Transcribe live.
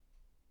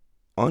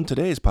On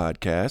today's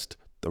podcast,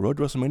 the road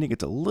to WrestleMania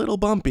gets a little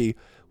bumpy.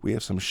 We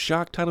have some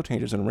shock title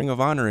changes in Ring of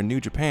Honor in New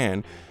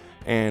Japan.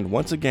 And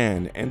once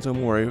again, Enzo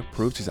Amore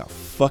proves he's a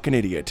fucking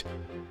idiot.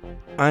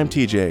 I'm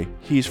TJ,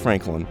 he's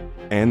Franklin,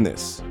 and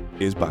this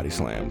is Body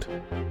Slammed.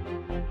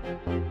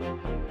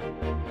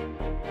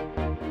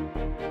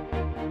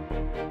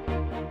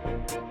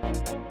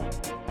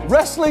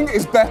 Wrestling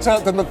is better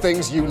than the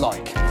things you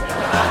like.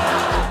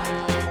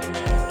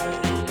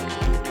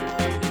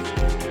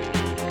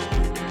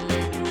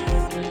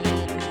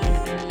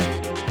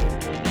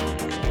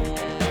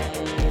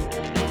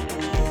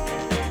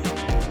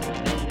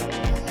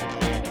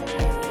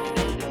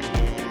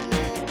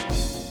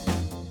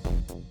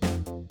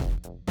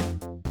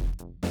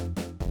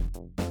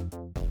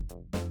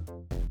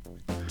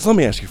 So let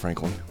me ask you,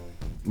 Franklin.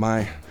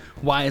 Why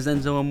is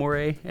Enzo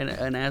Amore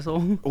an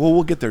asshole? Well,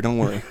 we'll get there, don't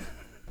worry.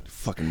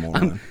 Fucking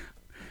moron.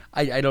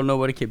 I don't know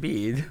what it could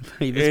be.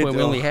 This one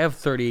we only have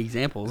 30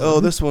 examples. Oh,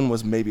 this one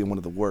was maybe one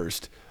of the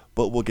worst,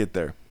 but we'll get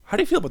there. How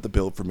do you feel about the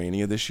build for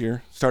Mania this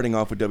year? Starting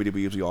off with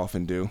WWE as we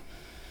often do.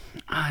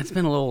 It's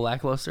been a little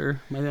lackluster.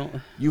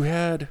 You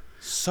had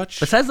such...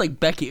 Besides like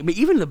Becky, I mean,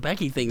 even the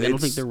Becky thing, I don't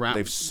think they're around.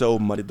 They've so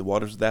muddied the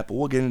waters with that, but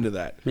we'll get into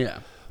that. Yeah.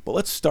 But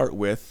let's start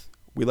with,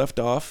 we left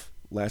off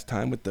last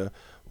time with the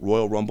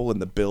Royal Rumble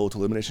and the build to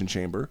Elimination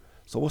Chamber.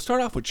 So we'll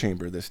start off with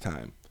Chamber this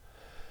time.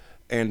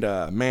 And,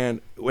 man,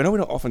 I know we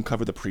don't often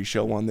cover the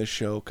pre-show on this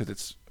show because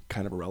it's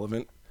kind of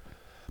irrelevant.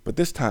 But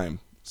this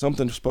time,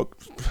 something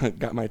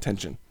got my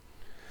attention.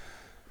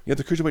 You had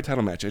the Cruiserweight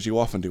title match, as you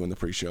often do in the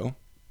pre-show.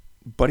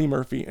 Buddy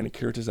Murphy and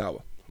Akira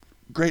Tozawa.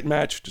 Great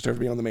match, deserved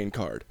to be on the main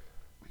card.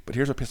 But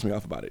here's what pissed me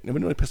off about it. And it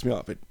didn't really piss me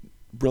off. It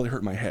really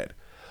hurt my head.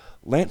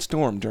 Lance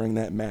Storm, during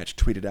that match,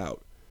 tweeted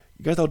out,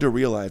 "You guys all do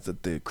realize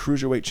that the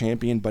Cruiserweight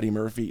champion, Buddy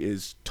Murphy,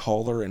 is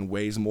taller and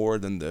weighs more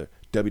than the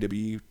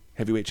WWE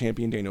heavyweight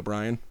champion, Daniel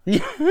Bryan?"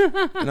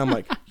 And I'm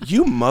like,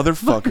 you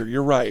motherfucker,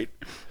 you're right.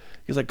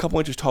 He's like a couple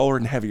inches taller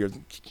and heavier.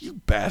 You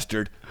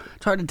bastard.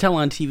 It's hard to tell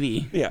on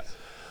TV. Yeah.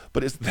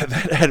 But that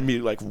had me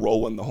like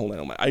rolling the whole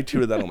night. I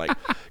tweeted that. I'm like,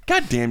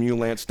 God damn you,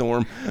 Lance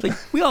Storm. Like,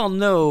 we all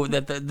know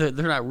that they're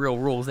not real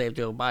rules they have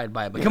to abide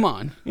by, but come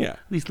on. Yeah.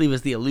 At least leave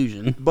us the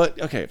illusion. But,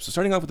 okay, so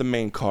starting off with the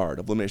main card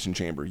of Elimination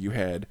Chamber, you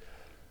had,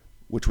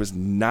 which was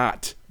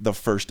not the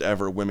first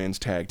ever women's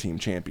tag team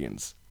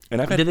champions.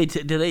 And I've had,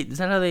 Did they? Is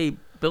that how they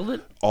build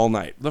it? all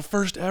night. The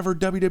first ever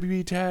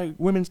WWE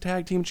women's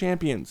tag team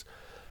champions.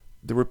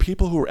 There were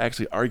people who were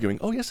actually arguing,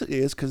 oh, yes, it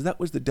is, because that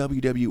was the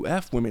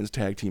WWF women's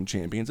tag team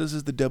champions. This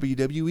is the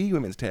WWE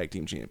women's tag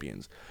team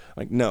champions.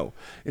 Like, no,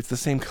 it's the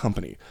same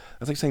company.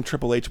 That's like saying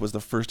Triple H was the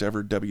first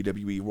ever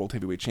WWE World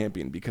Heavyweight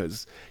Champion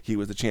because he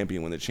was the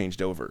champion when it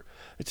changed over.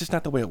 It's just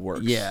not the way it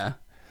works. Yeah.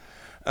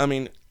 I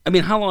mean,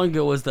 how long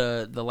ago was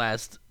the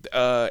last?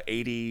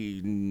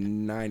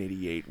 89,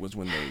 88 was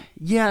when they...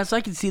 Yeah, so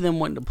I could see them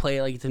wanting to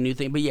play like it's a new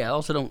thing. But yeah, I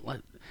also don't,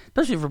 like,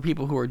 especially for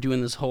people who are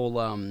doing this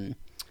whole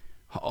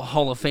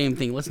Hall of Fame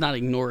thing. Let's not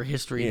ignore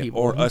history. Yeah,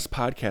 people. or us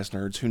podcast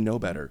nerds who know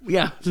better.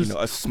 Yeah.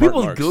 Us smart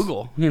people marks.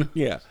 Google.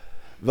 Yeah.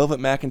 Velvet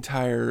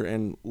McIntyre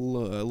and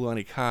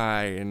Luani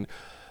Kai and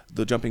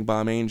the Jumping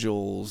Bomb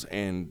Angels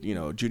and,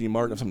 Judy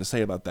Martin have something to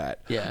say about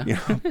that. Yeah.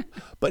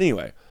 But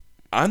anyway,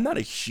 I'm not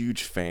a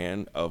huge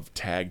fan of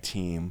tag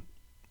team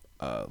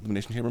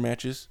Elimination Chamber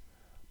matches,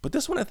 but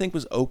this one I think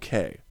was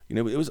okay. It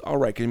was all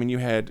right. I mean, you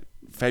had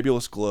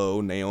Fabulous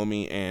Glow,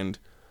 Naomi, and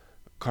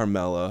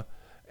Carmella,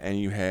 and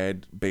you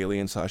had Bayley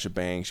and Sasha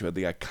Banks. You had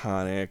the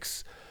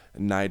Iconics,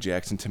 Nia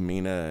Jax and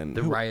Tamina, and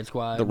the Riot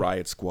Squad. The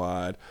Riot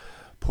Squad.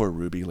 Poor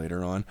Ruby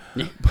later on.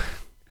 Yeah.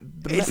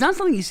 It's not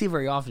something you see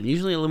very often.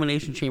 Usually,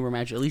 Elimination Chamber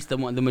match, at least the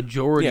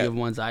majority of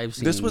ones I've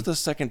seen. This was the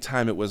second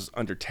time it was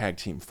under tag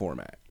team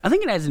format. I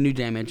think it adds a new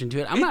dimension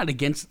to it. I'm not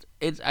against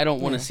it. I don't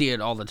want to see it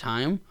all the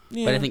time,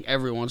 but I think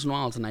every once in a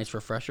while it's a nice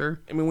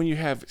refresher. I mean, when you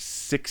have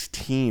 6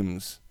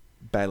 teams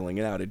battling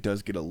it out, it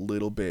does get a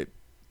little bit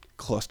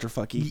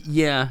clusterfucky.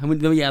 Yeah, I mean,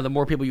 the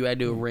more people you add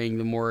to a ring,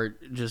 the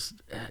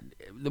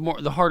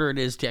harder it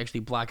is to actually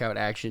block out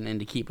action and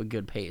to keep a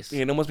good pace.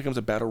 Yeah, it almost becomes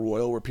a battle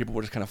royal where people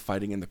were just kind of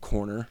fighting in the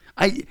corner.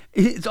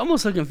 It's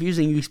almost so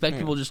confusing. You expect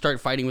people to just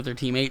start fighting with their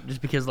teammate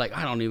just because, like,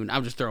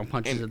 I'm just throwing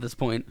punches at this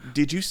point.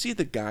 Did you see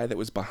the guy that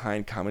was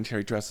behind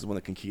commentary dressed as one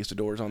of the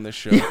conquistadors on this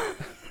show?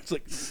 It's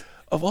like,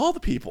 of all the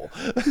people.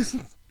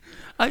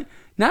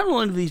 Not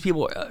only do these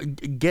people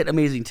get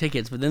amazing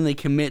tickets, but then they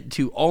commit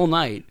to all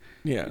night.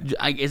 Yeah.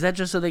 Is that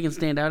just so they can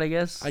stand out, I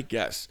guess? I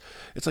guess.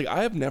 It's like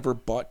I have never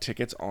bought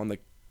tickets on the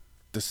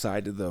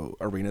side of the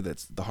arena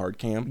that's the hard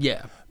cam.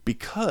 Yeah.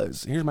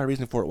 Because, here's my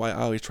reason for it, why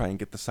I always try and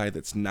get the side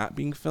that's not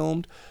being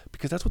filmed,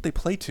 because that's what they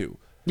play to.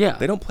 Yeah.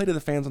 They don't play to the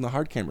fans on the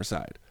hard camera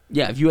side.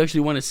 Yeah, if you actually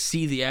want to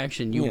see the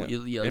action, if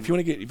you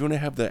want to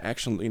have the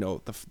action,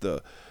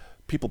 the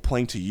people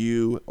playing to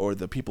you or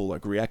the people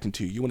like reacting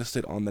to you, you want to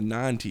sit on the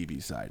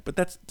non-TV side. But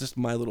that's just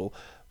my little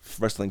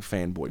wrestling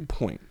fanboy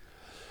point.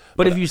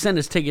 But if you send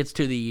us tickets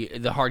to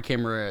the hard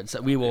camera,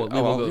 we will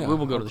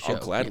go to the show. I'll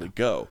gladly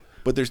go.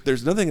 But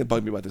there's another thing that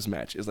bugged me about this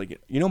match is, like,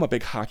 I'm a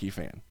big hockey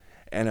fan,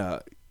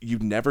 and you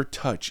never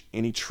touch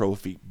any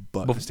trophy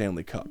but the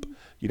Stanley Cup.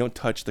 You don't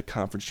touch the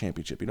conference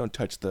championship. You don't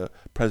touch the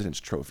President's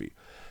Trophy.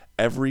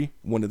 Every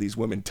one of these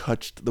women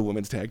touched the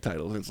women's tag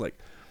titles. It's like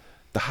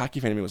the hockey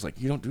fan of me was like,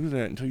 you don't do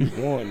that until you've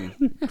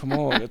won. Come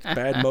on, it's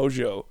bad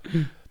mojo.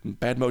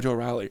 Bad mojo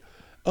rally.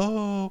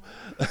 Oh.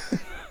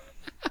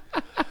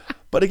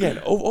 But again,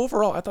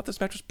 overall, I thought this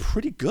match was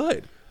pretty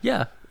good.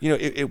 Yeah.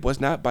 It was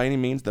not by any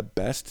means the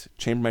best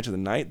chamber match of the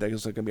night. That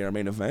was going to be our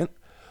main event.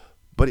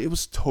 But it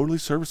was totally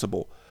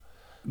serviceable.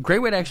 Great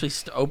way to actually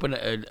open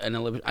an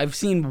elimination. I've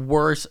seen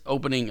worse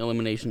opening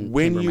elimination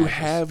when chamber you matches.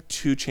 have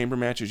two chamber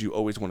matches, you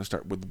always want to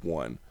start with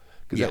one.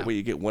 Because that way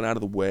you get one out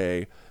of the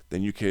way.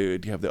 Then you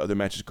could have the other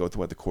matches go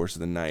throughout the course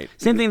of the night.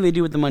 Same thing they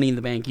do with the Money in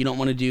the Bank. You don't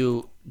want to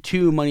do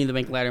two Money in the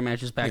Bank ladder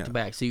matches back to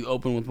back. So you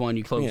open with one,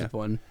 you close with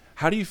one.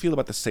 How do you feel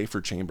about the safer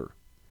chamber?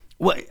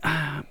 What?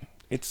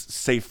 It's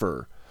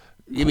safer.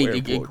 I mean,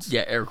 air quotes.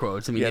 air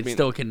quotes. I mean, it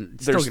still can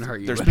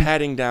hurt you. There's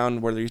padding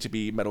down where there used to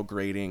be metal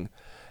grating,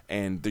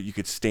 and you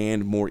could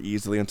stand more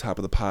easily on top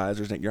of the pods.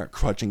 You're not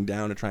crutching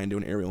down to try and do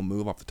an aerial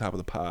move off the top of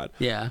the pod.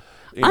 Yeah.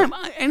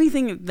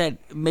 Anything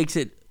that makes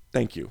it...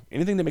 Thank you.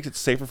 Anything that makes it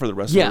safer for the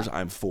wrestlers,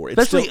 I'm for. It's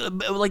especially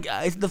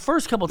the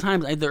first couple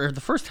times,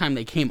 the first time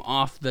they came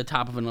off the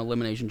top of an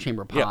elimination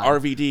chamber pod. Yeah,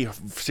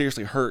 RVD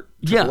seriously hurt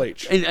Triple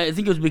H. And I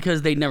think it was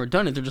because they'd never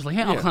done it. They're just like,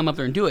 hey, I'll climb up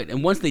there and do it.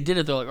 And once they did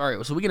it, they're like, all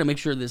right, so we got to make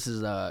sure this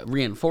is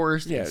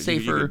reinforced, safer.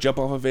 You can jump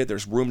off of it.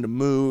 There's room to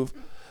move.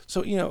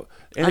 So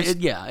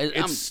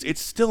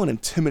it's still an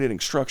intimidating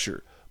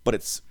structure, but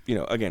it's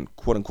again,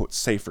 quote unquote,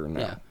 safer now.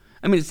 Yeah.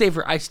 I mean, it's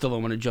safer. I still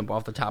don't want to jump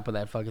off the top of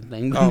that fucking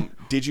thing.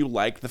 Did you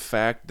like the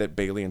fact that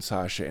Bayley and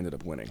Sasha ended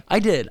up winning? I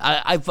did.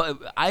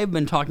 I've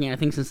been talking, I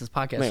think, since this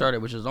podcast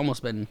started, which has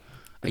almost been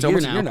a year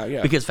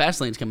now, because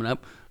Fastlane's coming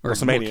up.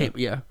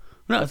 WrestleMania.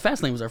 No,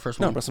 Fastlane was our first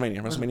one. No,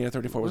 WrestleMania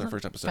 34 was our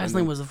first episode.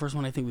 Fastlane was the first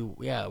one I think we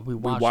watched. We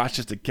watched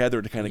it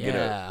together to kind of get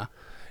it.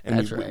 And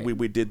that's right.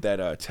 we did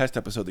that test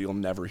episode that you'll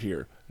never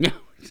hear. Yeah.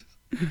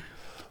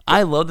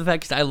 I love the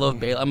fact because I love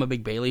Bayley. I'm a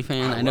big Bayley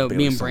fan. I know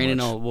me and Brandon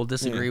will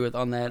disagree with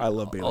on that. I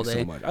love Bayley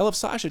so much. I love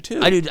Sasha too.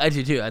 I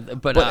do too.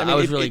 But I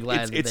was really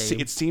glad that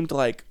it seemed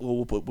like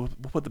we'll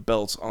put the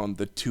belts on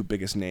the two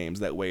biggest names.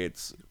 That way,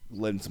 it's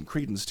lending some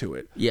credence to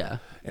it. Yeah.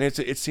 And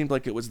it seemed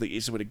like it was the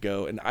easiest way to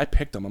go. And I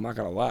picked them. I'm not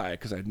gonna lie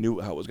because I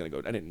knew how it was gonna go.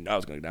 I didn't know I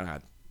was gonna go down. I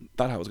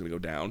thought how it was gonna go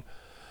down.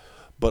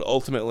 But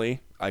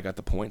ultimately, I got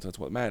the points. That's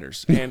what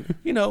matters. And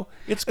it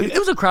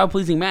was a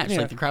crowd-pleasing match. Yeah.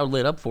 Like the crowd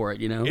lit up for it.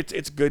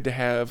 It's good to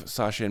have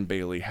Sasha and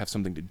Bayley have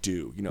something to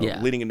do.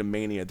 Leading into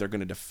Mania, they're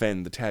going to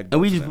defend the tag. And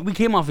we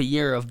came off a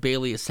year of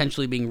Bayley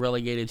essentially being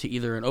relegated to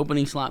either an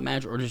opening slot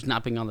match or just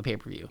not being on the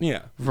pay-per-view.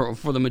 Yeah.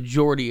 For the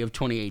majority of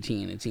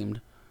 2018, it seemed.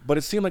 But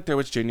it seemed like there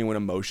was genuine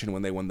emotion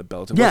when they won the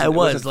belt. It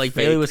was. Like,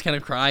 Bayley was kind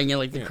of crying, and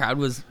like the crowd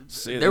was...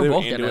 They were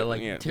both kind of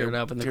teared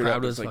up, and the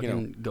crowd was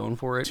fucking going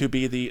for it. To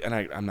be they're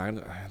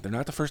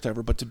not the first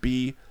ever, but to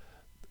be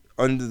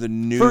under the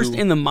new... First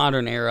in the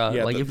modern era.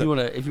 Yeah, if you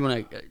want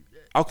to...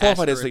 I'll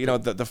qualify it as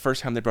the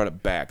first time they brought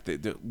it back.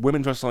 The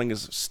women's wrestling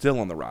is still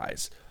on the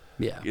rise.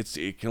 Yeah.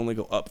 It can only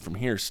go up from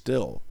here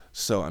still.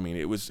 So, I mean,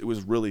 it was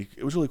really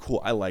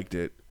cool. I liked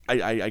it.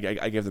 I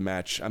gave the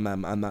match. I'm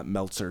not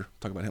Meltzer.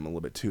 Talk about him a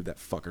little bit too. That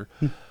fucker.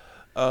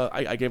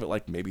 I gave it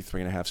like maybe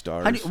 3.5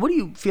 stars. What do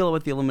you feel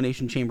about the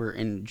Elimination Chamber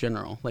in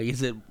general? Like,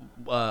 is it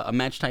a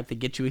match type that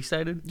gets you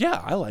excited?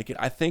 Yeah, I like it.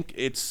 I think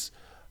it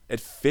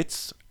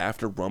fits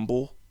after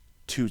Rumble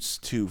to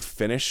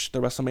finish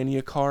the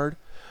WrestleMania card.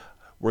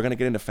 We're gonna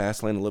get into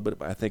Fastlane a little bit,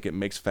 but I think it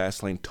makes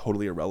Fastlane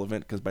totally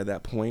irrelevant because by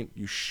that point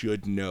you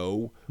should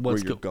know where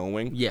you're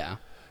going. Yeah.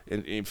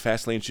 And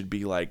Fastlane should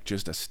be like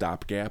just a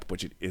stopgap,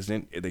 which it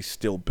isn't. They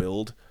still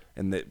build,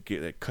 and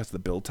that cuts the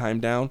build time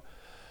down.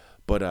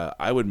 But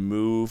I would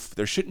move.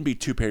 There shouldn't be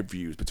two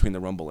pay-per-views between the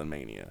Rumble and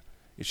Mania.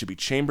 It should be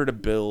Chamber to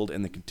build,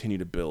 and then continue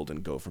to build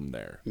and go from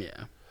there.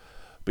 Yeah.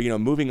 But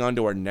moving on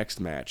to our next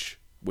match,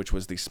 which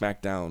was the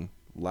SmackDown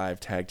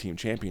Live Tag Team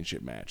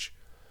Championship match.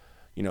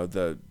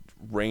 The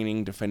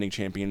reigning defending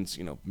champions.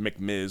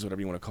 McMiz,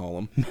 whatever you want to call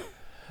them.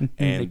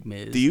 And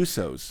the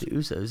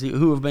Usos.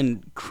 Who have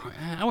been,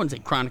 I wouldn't say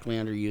chronically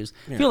underused.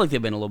 I feel like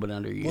they've been a little bit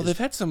underused. Well, they've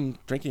had some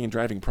drinking and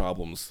driving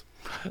problems.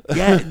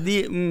 Yeah,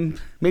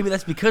 maybe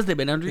that's because they've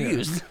been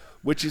underused. Yeah.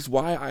 Which is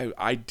why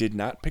I did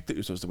not pick the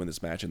Usos to win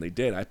this match, and they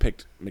did. I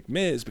picked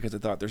McMiz because I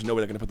thought there's no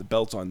way they're going to put the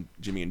belts on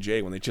Jimmy and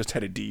Jay when they just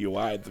had a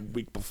DUI the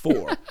week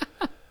before.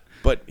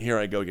 But here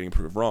I go getting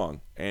proved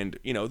wrong. And,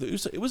 the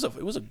Usos, it was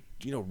a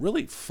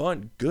really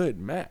fun, good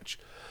match.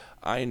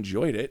 I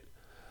enjoyed it.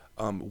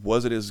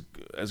 Was it as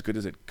good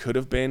as it could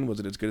have been? Was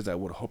it as good as I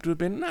would have hoped it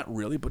would have been? Not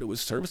really, but it was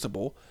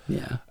serviceable.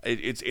 Yeah.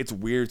 It's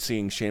weird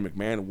seeing Shane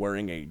McMahon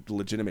wearing a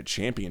legitimate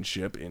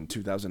championship in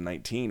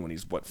 2019 when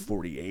he's,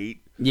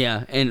 48?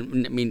 Yeah,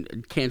 and, I mean,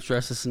 can't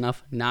stress this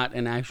enough, not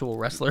an actual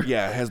wrestler.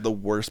 Yeah, has the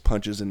worst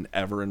punches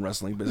ever in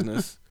wrestling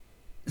business.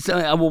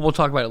 So we'll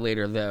talk about it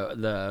later,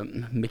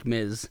 the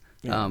McMiz,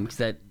 because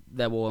that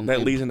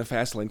leads into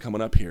Fastlane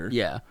coming up here.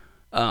 Yeah.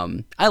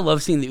 I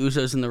love seeing the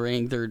Usos in the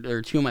ring.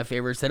 They're two of my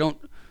favorites. They don't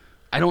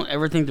I don't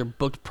ever think they're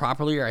booked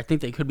properly, or I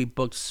think they could be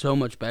booked so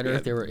much better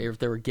if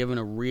they were given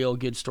a real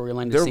good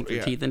storyline to sink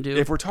their teeth into.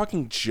 If we're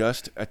talking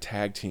just a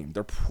tag team,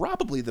 they're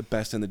probably the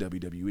best in the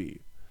WWE.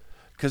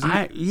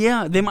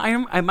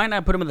 I might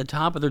not put them at the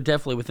top, but they're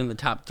definitely within the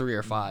top 3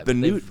 or 5.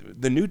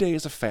 The New Day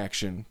is a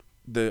faction.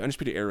 The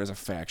Undisputed Era is a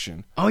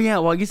faction. Oh yeah,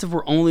 well I guess if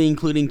we're only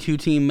including 2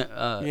 team,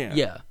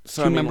 so,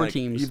 2 member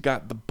teams. You've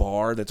got the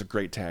Bar, that's a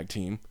great tag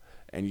team,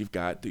 and you've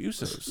got the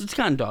Usos. It's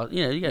kind of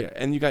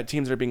and you got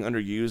teams that are being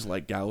underused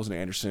like Gallows and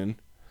Anderson,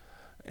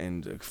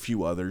 and a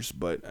few others.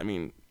 But I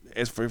mean,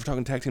 if we're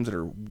talking tag teams that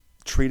are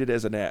treated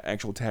as an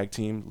actual tag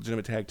team,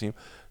 legitimate tag team,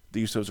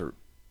 the Usos are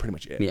pretty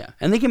much it. Yeah,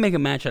 and they can make a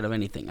match out of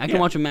anything. I can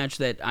watch a match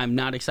that I'm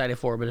not excited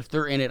for, but if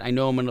they're in it, I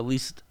know I'm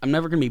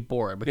never going to be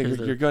bored because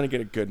you're going to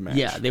get a good match.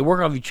 Yeah, they work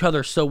off each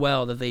other so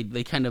well that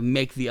they kind of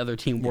make the other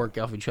team work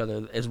off each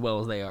other as well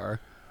as they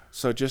are.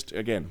 So just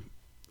again,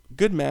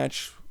 good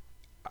match.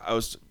 I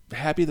was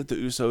happy that the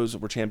Usos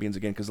were champions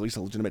again because at least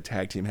a legitimate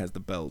tag team has the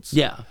belts.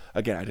 Yeah.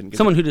 Again, I didn't get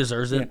someone who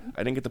deserves it.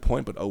 I didn't get the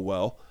point, but oh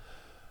well.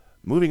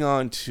 Moving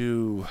on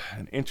to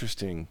an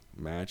interesting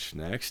match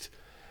next.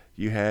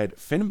 You had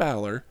Finn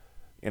Balor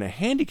in a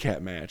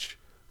handicap match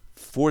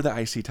for the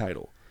IC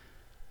title.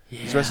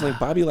 Yeah. He's wrestling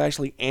Bobby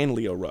Lashley and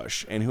Lio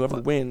Rush, and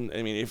whoever wins,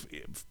 I mean, if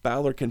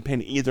Balor can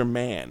pin either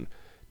man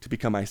to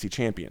become IC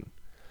champion,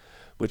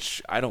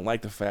 which I don't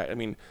like the fact. I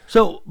mean,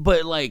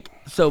 but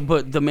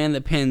the man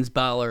that pins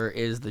Balor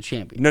is the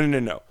champion.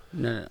 No.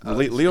 Oh,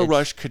 Lio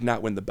Rush could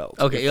not win the belt.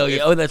 Okay.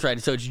 That's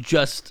right. So it's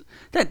just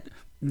that.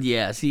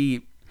 Yeah.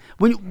 See,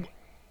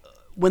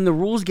 when the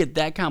rules get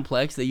that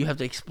complex that you have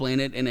to explain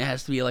it, and it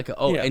has to be like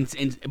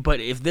but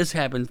if this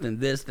happens, then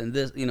this,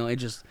 that's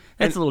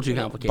a little too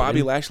complicated.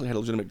 Bobby Lashley had a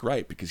legitimate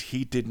gripe because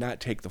he did not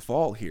take the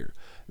fall here.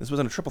 This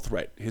wasn't a triple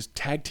threat. His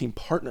tag team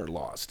partner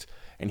lost,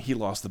 and he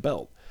lost the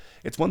belt.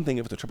 It's one thing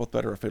if it's a triple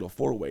threat or a fatal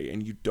 4-way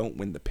and you don't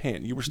win the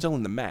pin. You were still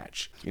in the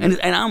match. You know?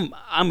 And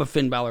I'm a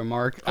Finn Balor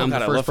mark. I'm the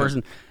first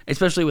person,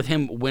 especially with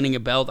him winning a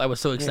belt. I was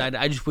so excited.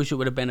 I just wish it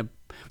would have been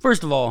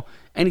first of all,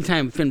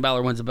 anytime Finn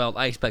Balor wins a belt,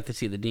 I expect to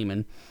see the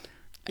Demon.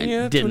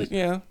 And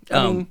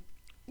didn't.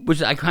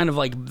 Which I kind of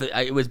like.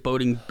 It was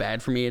boding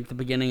bad for me at the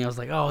beginning. I was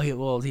like,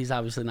 he's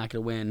obviously not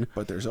going to win.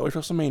 But there's always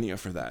WrestleMania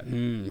for that.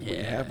 We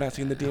have not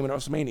seen the Demon at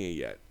WrestleMania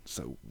yet,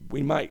 so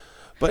we might.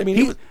 But I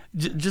mean,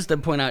 just to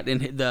point out,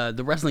 in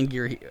the wrestling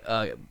gear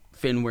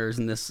Finn wears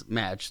in this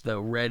match, the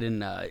red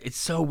and it's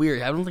so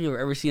weird. I don't think I've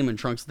ever seen him in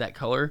trunks that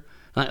color.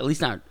 At least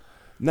not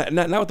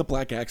with the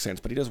black accents,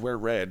 but he does wear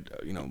red,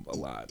 a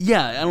lot.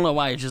 Yeah, I don't know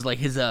why. It's just like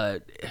his I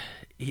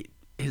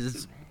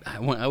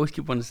always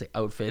keep wanting to say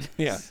outfit.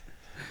 Yeah.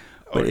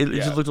 But it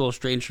just looked a little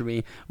strange for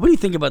me. What do you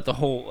think about the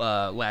whole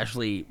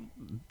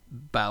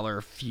Lashley-Balor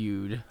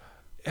feud?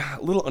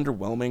 A little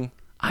underwhelming.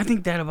 I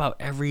think that about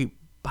every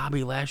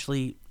Bobby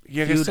Lashley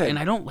feud, and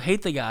I don't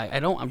hate the guy.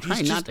 I'm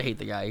trying not to hate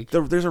the guy.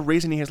 There's a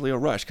reason he has Lio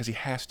Rush, because he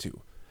has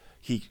to.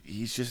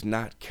 He's just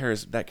not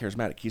that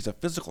charismatic. He's a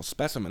physical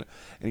specimen,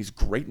 and he's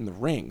great in the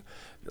ring.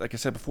 Like I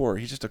said before,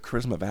 he's just a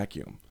charisma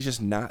vacuum. He's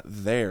just not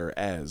there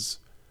as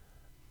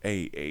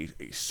a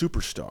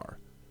superstar.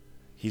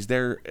 He's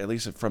there, at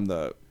least from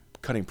the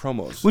cutting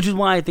promos. Which is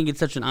why I think it's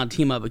such an odd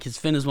team up, because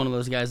Finn is one of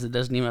those guys that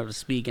doesn't even have to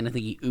speak, and I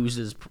think he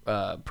oozes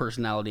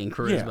personality and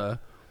charisma.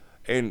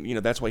 Yeah. And,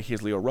 that's why he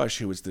has Lio Rush,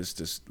 who is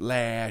this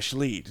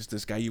Lashley, just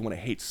this guy you want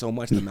to hate so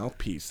much, the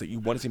mouthpiece, that you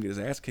want to see him get his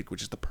ass kicked,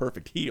 which is the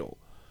perfect heel.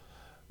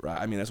 Right?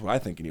 I mean, that's what I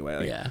think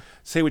anyway.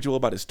 Say what you will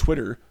about his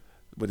Twitter,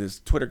 with his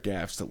Twitter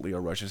gaffes that Lio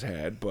Rush has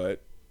had,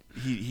 but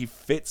he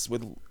fits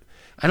with...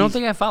 I don't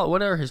think I follow.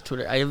 What are his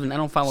Twitter? I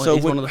don't follow. So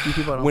he's one of the few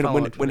people I don't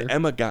follow on Twitter. When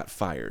Emma got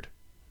fired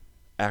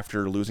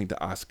after losing to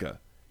Asuka,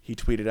 he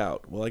tweeted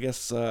out, "Well, I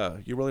guess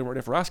you really weren't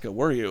in for Asuka,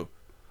 were you?"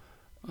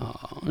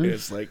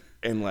 It's like,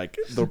 and like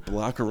the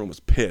locker room was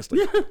pissed.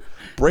 Like,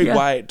 Bray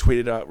Wyatt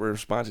tweeted out a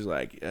response. He's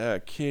like,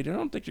 "Kid, I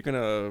don't think you're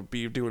gonna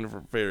be doing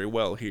very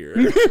well here."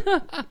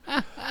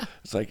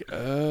 It's like,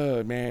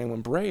 man,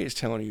 when Bray is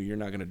telling you you're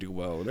not gonna do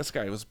well, this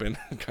guy has been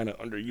kind of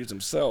underused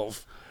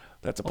himself.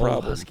 That's a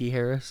problem. Husky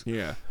Harris.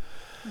 Yeah.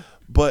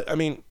 But, I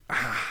mean,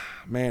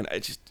 man,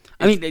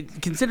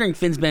 considering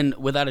Finn's been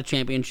without a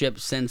championship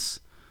since...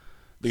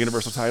 The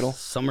Universal title?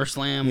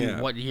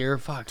 SummerSlam, what year?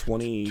 Fuck.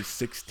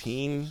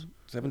 2016,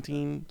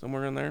 17,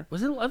 somewhere in there.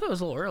 Was it? I thought it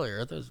was a little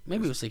earlier.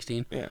 Maybe it was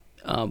 16. Yeah.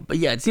 But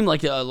yeah, it seemed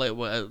like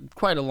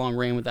quite a long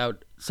reign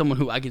without someone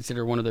who I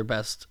consider one of their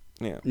best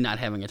not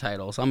having a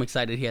title. So I'm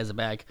excited he has it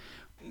back.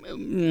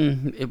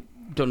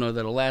 Don't know that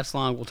it'll last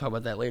long. We'll talk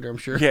about that later, I'm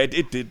sure. Yeah,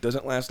 it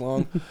doesn't last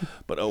long,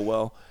 but oh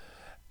well.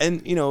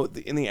 And,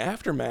 in the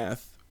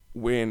aftermath,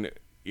 when,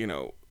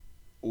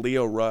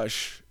 Lio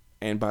Rush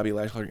and Bobby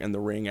Lashley are in the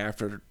ring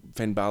after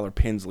Finn Balor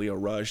pins Lio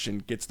Rush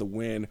and gets the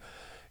win,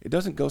 it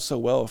doesn't go so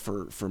well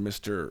for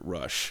Mr.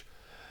 Rush.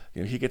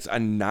 He gets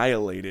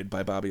annihilated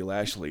by Bobby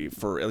Lashley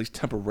for at least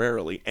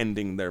temporarily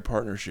ending their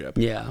partnership.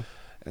 Yeah.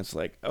 And it's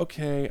like,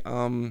 okay.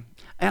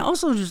 I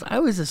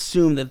always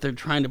assume that they're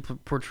trying to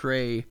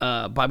portray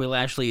Bobby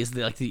Lashley as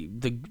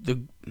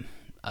the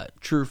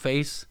true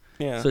face.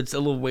 So it's a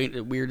little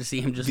weird to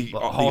see him just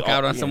hulk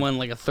out on someone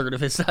like a third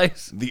of his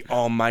size. The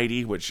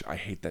Almighty, which I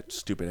hate that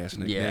stupid ass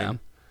nickname. Yeah.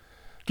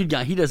 Good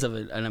guy. He does have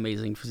an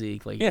amazing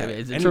physique. Like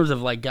in terms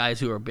of like guys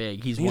who are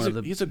big,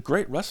 he's a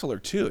great wrestler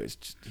too.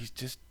 He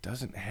just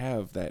doesn't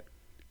have that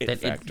it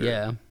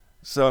factor.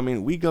 So I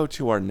mean, we go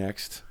to our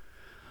next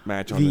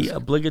match on the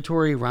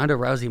obligatory Ronda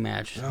Rousey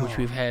match, which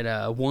we've had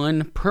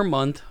one per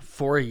month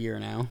for a year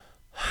now.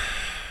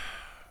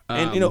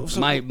 And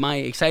my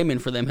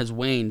excitement for them has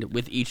waned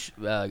with each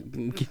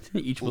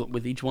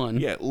one.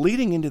 Yeah,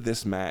 leading into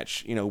this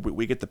match,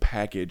 we get the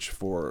package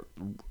for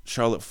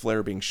Charlotte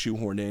Flair being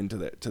shoehorned into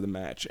the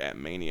match at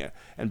Mania,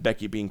 and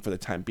Becky being for the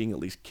time being at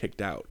least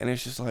kicked out. And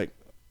it's just like,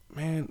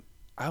 man,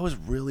 I was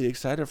really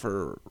excited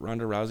for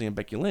Ronda Rousey and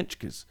Becky Lynch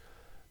because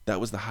that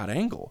was the hot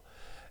angle,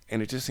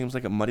 and it just seems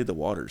like it muddied the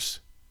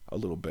waters a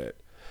little bit.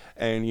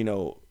 And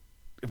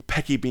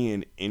Becky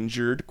being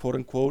injured, quote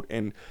unquote,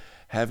 and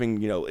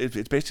having,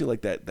 it's basically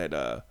like that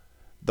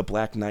the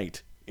Black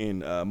Knight in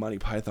Monty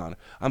Python.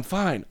 I'm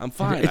fine.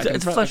 It's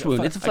a flesh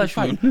wound. It's a flesh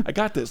wound. I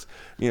got this.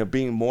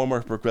 Being more and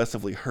more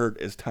progressively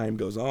hurt as time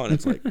goes on.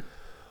 It's like,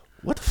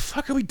 what the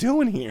fuck are we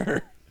doing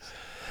here?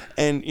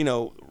 And,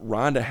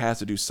 Ronda has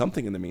to do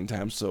something in the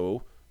meantime,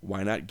 so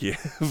why not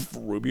give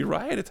Ruby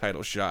Riott a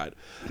title shot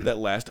that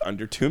lasts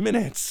under 2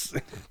 minutes?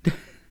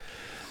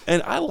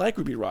 And I like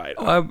Ruby Riott.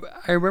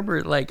 I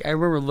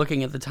remember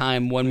looking at the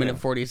time, 1 minute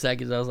 40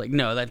 seconds. I was like,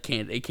 no, it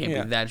can't be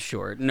that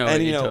short. No,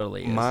 and, it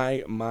totally is.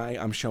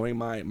 I'm showing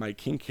my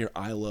kink here.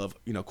 I love,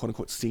 quote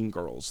unquote scene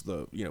girls,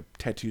 the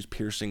tattoos,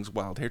 piercings,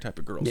 wild hair type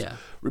of girls. Yeah.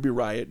 Ruby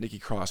Riott, Nikki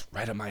Cross,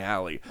 right up my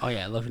alley. Oh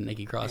yeah, I love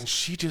Nikki Cross. And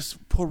she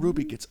poor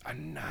Ruby gets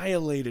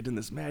annihilated in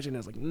this match and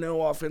has like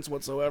no offense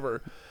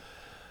whatsoever.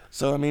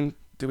 So I mean,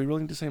 do we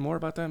really need to say more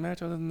about that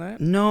match other than that?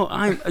 No,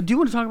 do you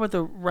want to talk about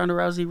the Ronda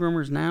Rousey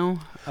rumors now?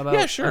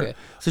 Yeah, sure. Okay.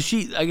 So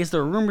I guess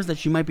there are rumors that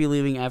she might be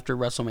leaving after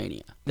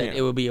WrestleMania. That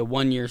it would be a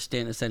 1-year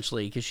stint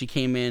essentially because she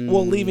came in.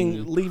 Well,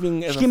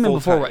 leaving as a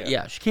full-timer.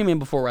 Yeah, she came in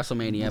before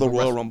WrestleMania. The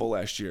Royal Rumble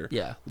last year.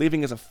 Yeah.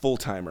 Leaving as a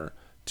full-timer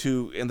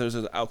and there's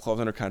an out clause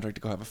under contract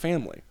to go have a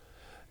family.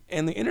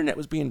 And the internet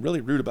was being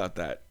really rude about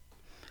that.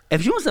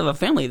 If she wants to have a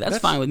family, that's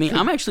fine with me.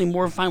 I'm actually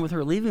more fine with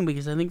her leaving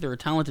because I think there are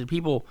talented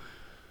people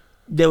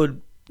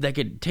that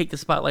could take the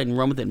spotlight and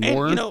run with it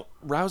more. And,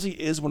 Rousey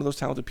is one of those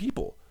talented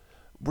people.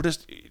 We're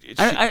just.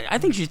 I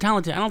think she's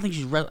talented. I don't think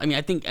she's.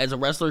 I think as a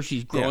wrestler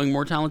she's growing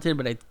more talented.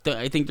 But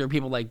I think there are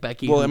people like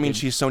Becky. Well,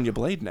 she's Sonya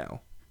Blade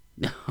now.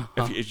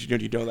 if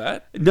you know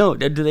that? No.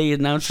 Do they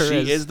announce her?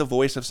 She is the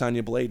voice of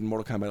Sonya Blade in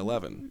Mortal Kombat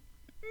 11.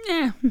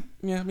 Yeah.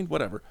 Yeah.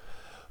 Whatever.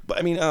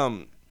 But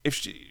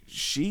if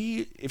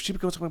she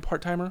becomes a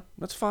part-timer,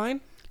 that's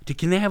fine.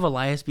 Can they have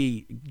Elias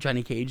be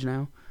Johnny Cage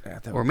now? Yeah,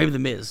 or maybe The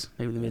Miz.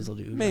 Maybe The Miz will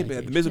do. Maybe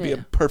The Miz would be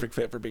a perfect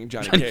fit for being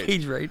Johnny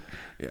Cage. Right?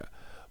 Yeah.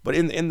 But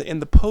in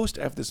the post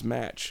after this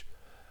match,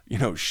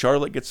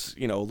 Charlotte gets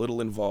a little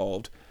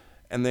involved,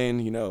 and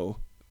then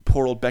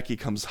poor old Becky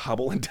comes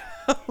hobbling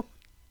down.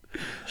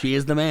 She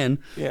is the man.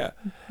 Yeah,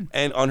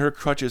 and on her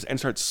crutches and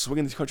starts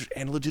swinging these crutches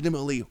and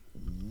legitimately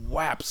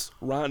whaps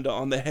Ronda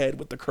on the head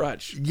with the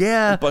crutch.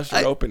 Yeah, and busts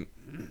her open.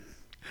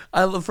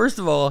 First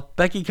of all,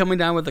 Becky coming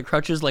down with the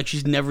crutches like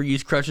she's never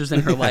used crutches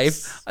in her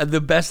life.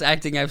 The best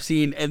acting I've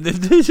seen. And then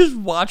they just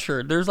watch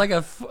her. There's like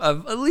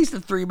at least a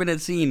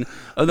 3-minute scene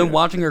of them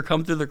watching her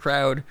come through the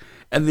crowd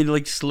and then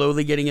like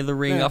slowly getting in the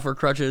ring off her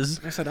crutches.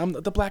 I said, I'm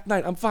the Black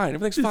Knight. I'm fine.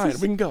 Everything's fine.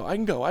 We can go. I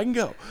can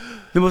go.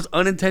 The most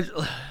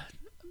unintentional.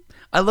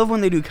 I love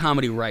when they do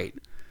comedy right.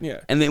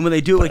 Yeah. And then when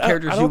they do it with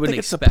characters you wouldn't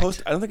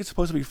expect. I don't think it's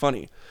supposed to be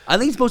funny. I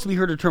think it's supposed to be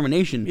her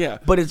determination. Yeah.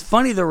 But it's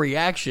funny the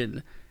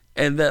reaction.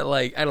 And that,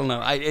 I don't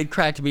know. It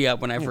cracked me up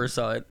when I first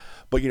saw it.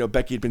 But,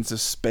 Becky had been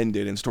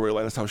suspended in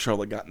storyline. That's how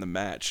Charlotte got in the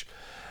match.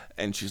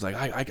 And she's like,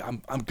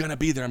 I'm going to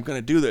be there. I'm going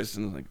to do this.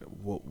 And I'm like,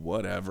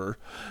 whatever.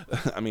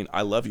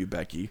 I love you,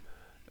 Becky.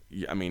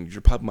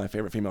 You're probably my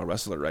favorite female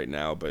wrestler right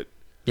now. But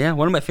yeah,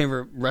 one of my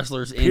favorite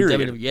wrestlers in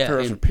WWE. Yeah,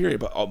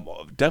 period. But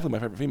definitely my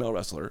favorite female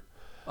wrestler.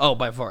 Oh,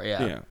 by far,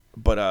 yeah. Yeah.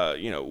 But,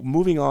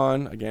 moving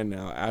on again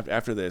now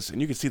after this,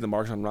 and you can see the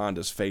marks on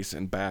Ronda's face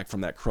and back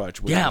from that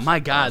crutch. Yeah, my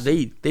God.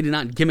 Awesome. They did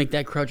not gimmick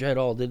that crutch at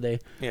all, did they?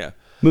 Yeah.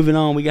 Moving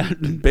on, we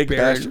got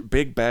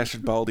big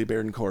bastard baldy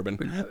Baron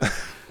Corbin.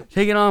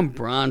 Taking on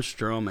Braun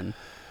Strowman.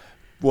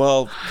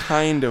 Well,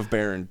 kind of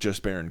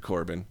just Baron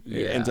Corbin.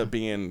 Yeah. It ends up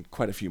being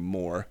quite a few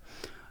more.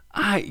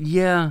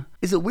 Yeah.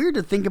 Is it weird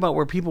to think about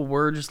where people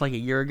were just like a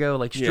year ago?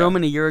 Like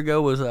Strowman a year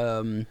ago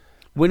was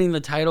winning the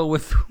title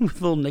with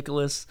little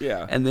Nicholas.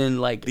 Yeah. And then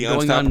the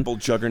unstoppable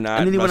juggernaut.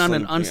 And then he went on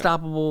an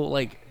unstoppable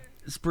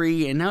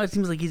spree, and now it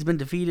seems like he's been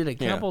defeated a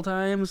couple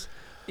times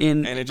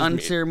in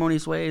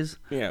unceremonious ways.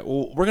 Yeah.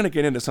 Well, we're gonna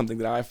get into something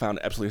that I found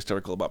absolutely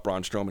hysterical about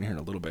Braun Strowman here in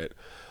a little bit.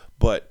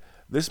 But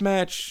this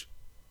match,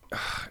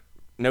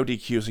 no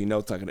DQ, so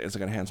it's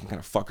gonna have some kind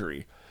of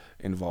fuckery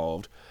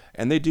involved.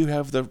 And they do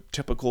have the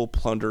typical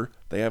plunder.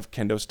 They have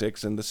kendo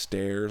sticks and the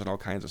stairs and all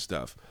kinds of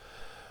stuff.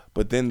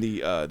 But then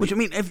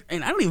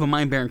and I don't even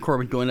mind Baron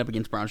Corbin going up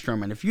against Braun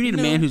Strowman. If you need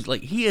a man who's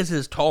he is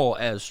as tall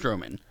as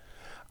Strowman.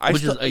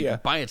 Which is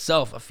by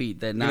itself a feat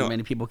that not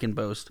many people can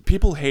boast.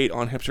 People hate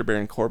on hipster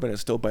Baron Corbin.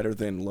 It's still better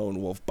than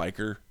lone wolf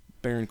biker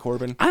Baron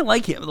Corbin. I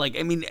like him. Like,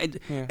 I mean,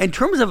 in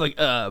terms of like,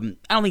 I don't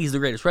think he's the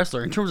greatest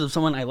wrestler. In terms of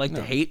someone I like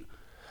to hate,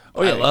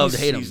 I love to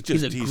hate him.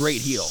 He's a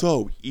great heel.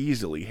 So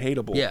easily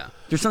hateable. Yeah,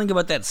 there's something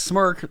about that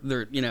smirk.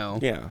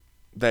 Yeah,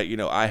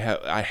 that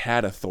I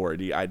had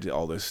authority. I did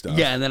all this stuff.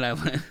 Yeah, and then I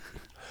went.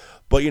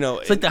 But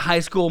it's like the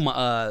high school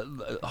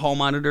hall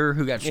monitor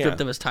who got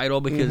stripped of his title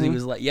because he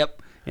was like,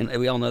 "Yep." And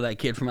we all know that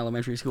kid from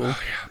elementary school. Oh,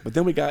 yeah. But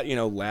then we got,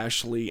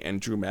 Lashley and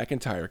Drew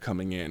McIntyre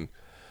coming in,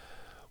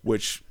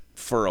 which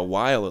for a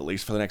while, at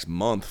least for the next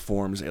month,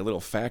 forms a little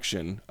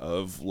faction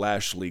of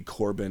Lashley,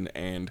 Corbin,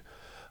 and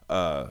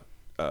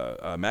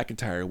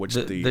McIntyre, which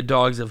the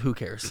dogs of who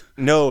cares?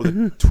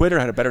 No, Twitter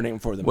had a better name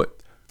for them. What?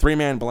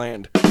 3-Man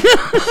Bland.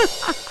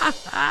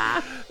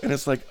 And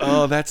it's like,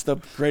 oh, that's the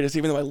greatest,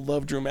 even though I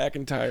love Drew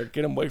McIntyre.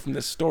 Get him away from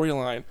this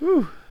storyline.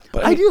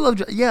 But I do love,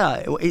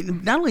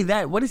 not only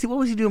that, what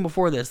was he doing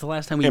before this? The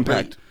last time we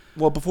Impact.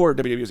 Well, before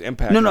WWE was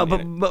Impact. No,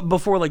 but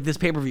before like this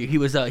pay per view, he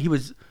was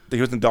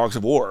in Dogs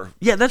of War.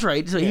 Yeah, that's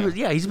right. So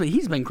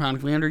he's been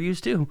chronically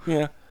underused too.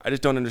 Yeah, I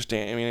just don't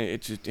understand. I mean,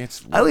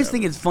 it's. I always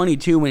think it's funny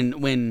too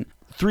when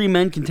 3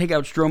 men can take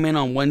out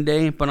Strowman on one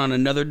day, but on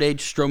another day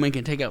Strowman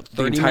can take out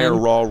 30 the entire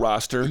men. Raw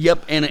roster.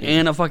 Yep,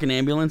 and a fucking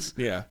ambulance.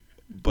 Yeah.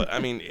 But I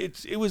mean,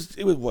 it was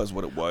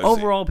what it was.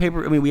 Overall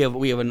paper. I mean, we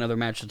have another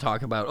match to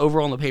talk about.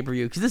 Overall in the pay per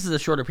view, because this is a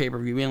shorter pay per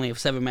view. We only have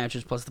 7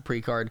 matches plus the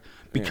pre card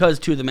because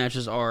 2 of the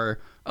matches are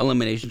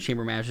elimination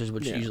chamber matches,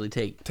 which usually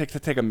take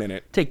a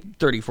minute, take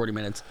 30-40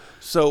 minutes.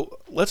 So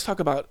let's talk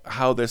about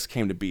how this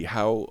came to be.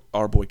 How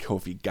our boy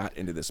Kofi got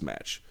into this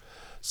match.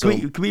 So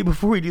can we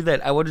before we do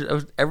that, I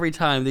was every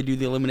time they do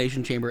the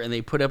elimination chamber and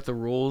they put up the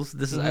rules.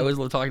 This is I always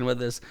love talking about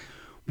this.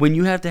 When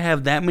you have to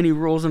have that many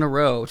rules in a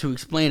row to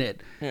explain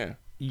it. Yeah.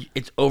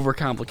 It's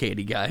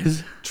overcomplicated,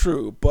 guys.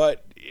 True,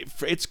 but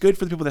it's good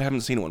for the people that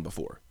haven't seen one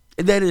before.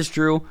 That is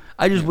true.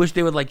 I just wish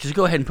they would just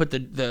go ahead and put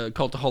the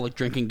cultaholic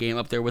drinking game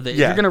up there with it. If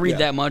you're gonna read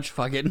that much,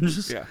 fuck it.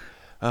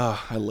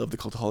 I love the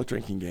cultaholic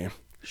drinking game.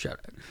 Shout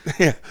out.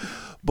 Yeah,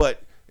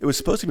 but it was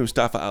supposed to be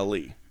Mustafa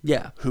Ali.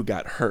 Yeah, who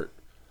got hurt.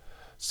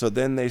 So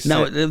then they said...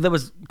 No, that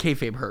was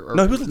kayfabe hurt.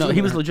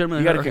 He was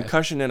legitimately hurt. He got a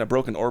concussion and a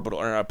broken orbital,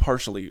 or a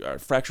partially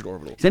fractured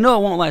orbital. They know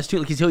it won't last too,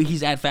 because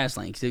he's at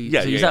Fastlane. So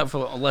he's out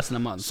for less than a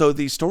month. So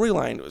the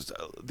storyline was,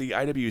 the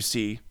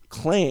IWC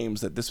claims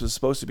that this was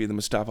supposed to be the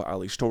Mustafa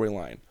Ali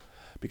storyline,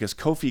 because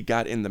Kofi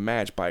got in the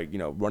match by,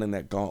 running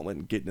that gauntlet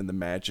and getting in the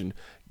match and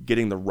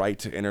getting the right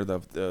to enter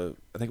the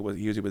I think it was,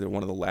 he was either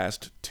one of the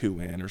last 2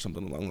 in or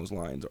something along those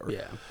lines. Or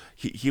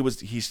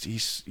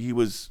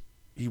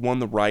he won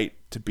the right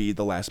to be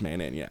the last man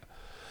in,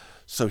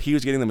 So he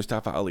was getting the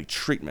Mustafa Ali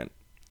treatment.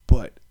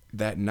 But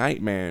that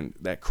night, man,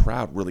 that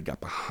crowd really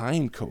got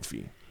behind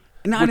Kofi.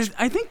 And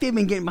I think they've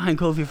been getting behind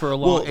Kofi for a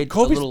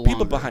little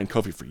people behind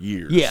Kofi for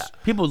years. Yeah,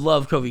 people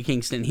love Kofi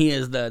Kingston. He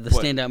is the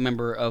standout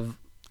member of...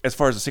 As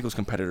far as the singles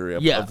competitor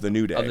of the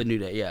New Day. Of the New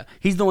Day, yeah.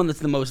 He's the one that's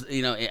the most, for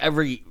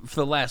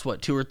the last,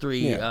 2 or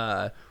 3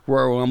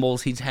 Royal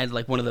Rumbles, he's had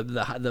like one of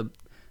the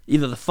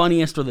either the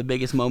funniest or the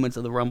biggest moments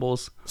of the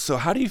Rumbles. So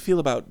how do you feel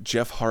about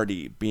Jeff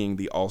Hardy being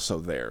the also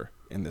there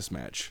in this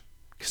match?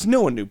 Because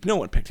no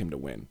one picked him to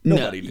win.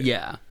 Nobody did.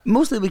 Yeah.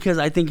 Mostly because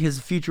I think his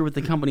future with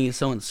the company is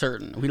so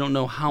uncertain. We don't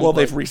know how... Well,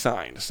 they've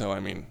re-signed, so I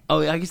mean...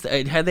 Oh, I guess...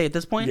 Had they at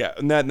this point? Yeah,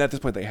 not at this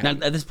point they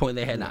had. At this point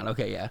they had not.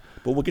 Okay, yeah.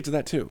 But we'll get to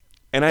that too.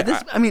 And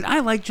I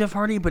like Jeff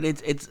Hardy, but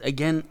it's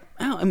again...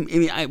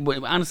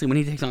 honestly, when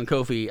he takes on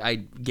Kofi, I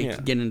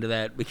get into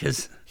that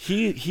because...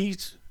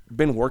 He's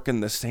been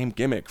working the same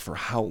gimmick for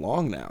how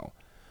long now?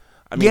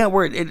 I mean,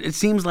 where it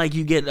seems like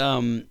you get...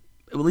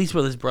 at least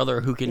with his brother,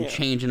 who can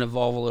change and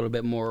evolve a little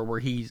bit more, where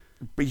he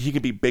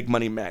could be Big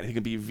Money Matt, he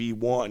could be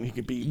V1, he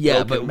could be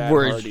but Matt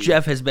whereas Hardy.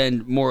 Jeff has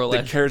been more or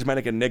less the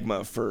charismatic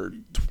enigma for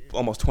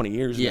almost 20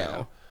 years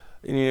now.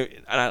 And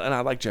I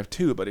like Jeff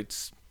too, but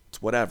it's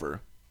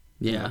whatever.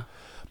 Yeah.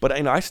 But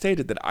I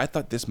stated that I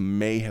thought this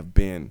may have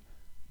been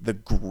the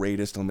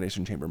greatest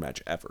Elimination Chamber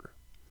match ever.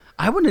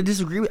 I wouldn't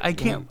disagree. I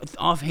can't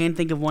offhand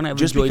think of one I've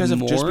enjoyed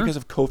more. Just because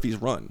of Kofi's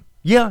run.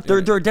 Yeah, there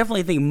are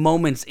definitely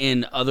moments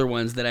in other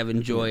ones that I've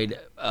enjoyed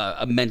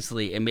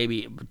immensely and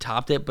maybe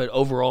topped it, but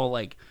overall,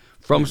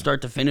 from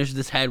start to finish,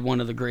 this had one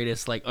of the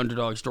greatest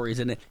underdog stories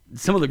in it.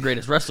 Some of the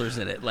greatest wrestlers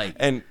in it.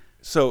 And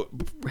so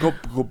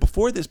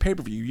before this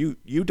pay-per-view,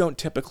 you don't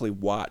typically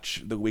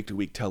watch the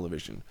week-to-week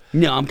television.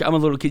 No, I'm a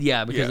little kid,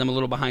 because I'm a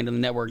little behind on the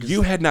network.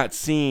 You had not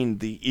seen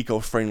the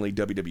eco-friendly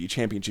WWE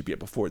Championship yet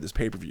before this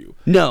pay-per-view.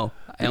 No,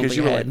 I don't because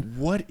think you I were had. like,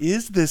 what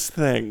is this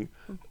thing?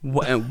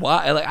 And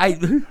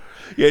why?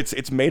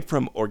 It's made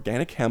from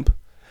organic hemp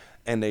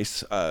and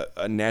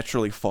a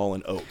naturally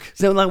fallen oak.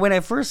 So when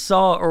I first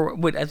saw,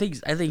 I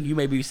think you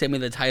maybe sent me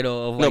the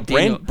title of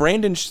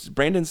Brandon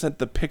sent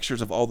the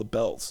pictures of all the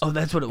belts. Oh,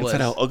 that's what it was. And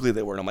said how ugly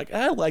they were, and I'm like,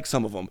 I like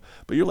some of them,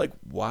 but you're like,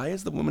 why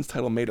is the women's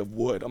title made of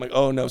wood? I'm like,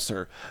 oh no,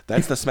 sir,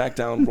 that's the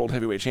SmackDown World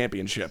Heavyweight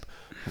Championship.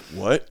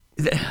 What?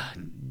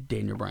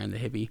 Daniel Bryan, the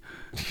hippie.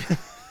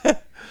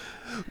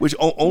 Which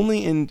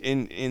only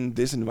in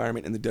this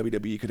environment in the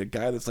WWE could a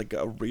guy that's like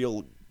a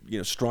real,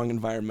 strong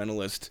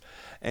environmentalist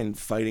and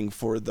fighting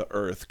for the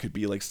earth could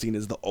be like seen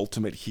as the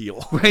ultimate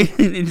heel. Right?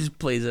 It just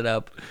plays it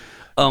up.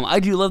 I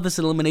do love this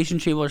Elimination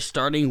Chamber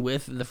starting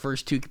with the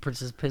first two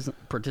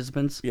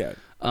participants. Yeah.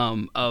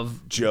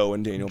 Of Joe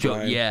and Daniel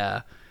Bryan.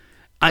 Yeah.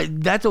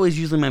 That's always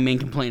usually my main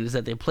complaint is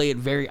that they play it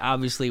very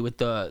obviously with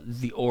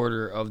the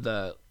order of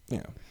the.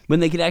 Yeah. When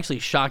they could actually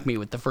shock me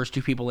with the first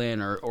two people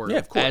in or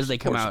of course, as they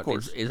come out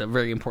is a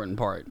very important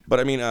part. But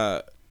I mean,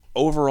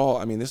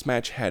 overall, this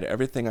match had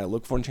everything I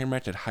look for in a chamber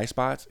match. It had high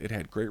spots. It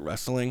had great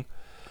wrestling.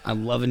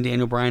 I'm loving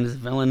Daniel Bryan as a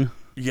villain.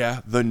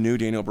 Yeah, the new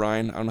Daniel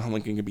Bryan. I don't know how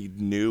long he can be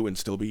new and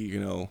still be,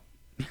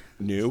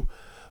 new.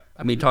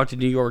 Talk to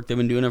New York. They've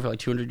been doing it for like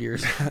 200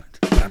 years.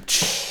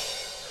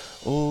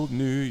 Old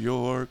New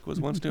York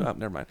was once new. Oh,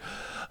 never mind.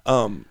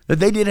 But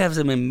they did have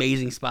some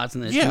amazing spots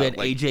in this. Yeah, you had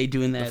like AJ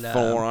doing that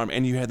forearm,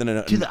 and you had to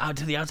the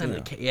outside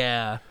of the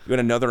yeah. You had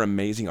another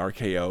amazing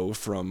RKO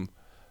from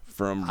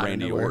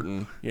Randy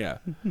Orton. Yeah,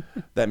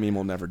 that meme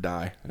will never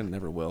die. It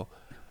never will.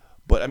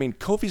 But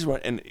Kofi's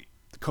run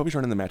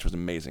in the match was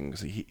amazing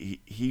because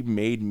he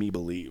made me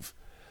believe.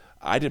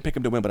 I didn't pick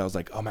him to win, but I was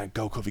like, "Oh man,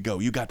 go Kofi, go!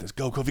 You got this,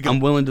 go Kofi, go!" I'm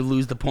willing to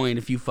lose the point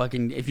if you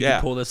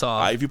can pull this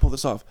off. If you pull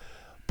this off.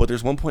 But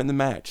there's one point in the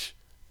match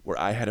where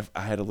I had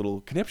a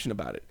little conniption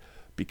about it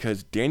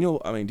because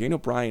Daniel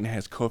Bryan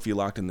has Kofi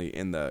locked in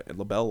the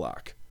label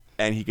lock,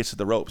 and he gets to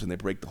the ropes and they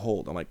break the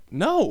hold. I'm like,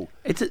 no,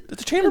 it's a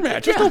chamber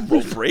match. There's no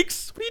rope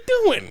breaks. What are you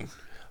doing?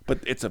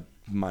 But it's a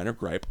minor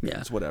gripe. Yeah.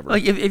 It's whatever.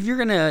 Like if you're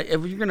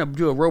gonna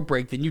do a rope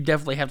break, then you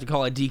definitely have to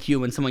call a DQ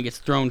when someone gets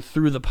thrown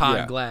through the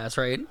pod glass,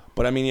 right?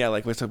 But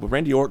like I said, with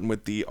Randy Orton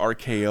with the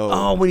RKO.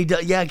 Oh, when he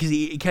does, because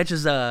he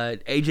catches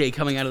AJ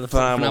coming out of the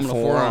phenomenal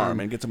forearm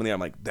and gets him in the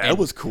arm. Like that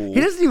was cool. He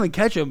doesn't even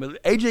catch him.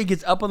 But AJ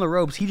gets up on the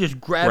ropes. He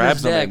just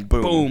grabs his neck,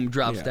 boom,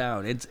 drops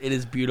down. It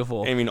is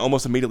beautiful.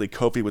 Almost immediately,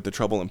 Kofi with the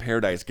Trouble in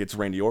Paradise gets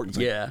Randy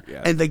Orton.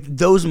 And like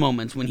those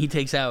moments when he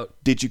takes out.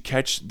 Did you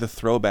catch the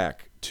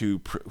throwback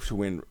to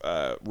when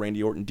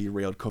Randy Orton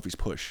derailed Kofi's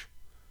push?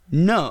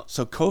 No.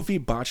 So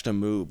Kofi botched a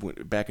move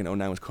back in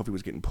 2009 when Kofi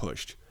was getting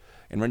pushed,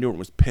 and Randy Orton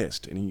was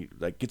pissed, and he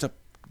like gets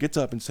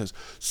up and says,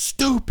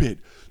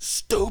 "Stupid,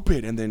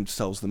 stupid," and then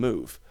sells the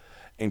move.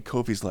 And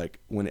Kofi's like,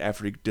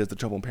 after he does the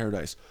Trouble in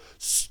Paradise,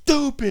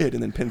 "Stupid,"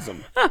 and then pins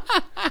him.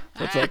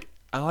 So it's like,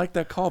 I like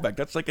that callback.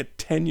 That's like a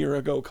 10-year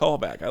ago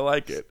callback. I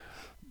like it.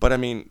 But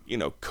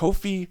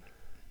Kofi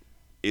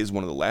is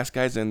one of the last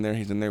guys in there.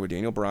 He's in there with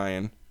Daniel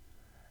Bryan.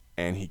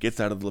 And he gets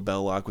out of the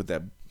label lock with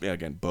that,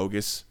 again,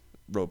 bogus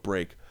rope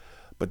break.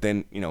 But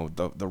then,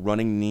 the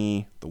running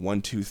knee, the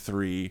 1, 2,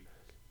 3,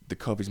 the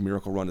Kofi's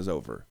miracle run is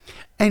over.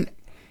 And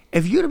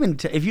if you'd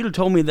have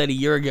told me that a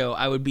year ago,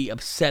 I would be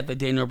upset that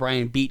Daniel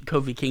Bryan beat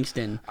Kofi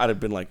Kingston. I'd have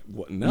been like,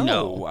 what?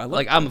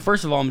 No.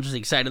 First of all, I'm just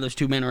excited those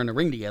two men are in the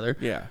ring together.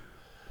 Yeah.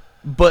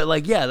 But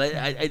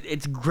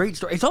it's great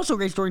story. It's also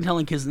great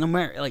storytelling because no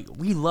matter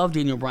we love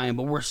Daniel Bryan,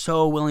 but we're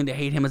so willing to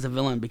hate him as a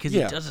villain because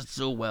he does it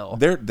so well.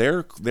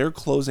 Their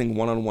closing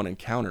one-on-one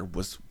encounter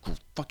was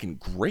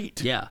fucking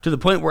great. Yeah, to the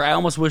point where I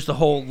almost wish the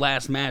whole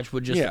last match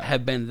would just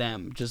have been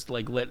them. Just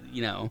like Like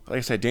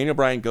I said, Daniel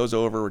Bryan goes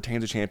over,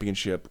 retains the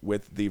championship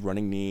with the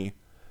running knee.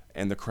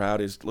 And the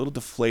crowd is a little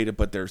deflated,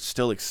 but they're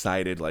still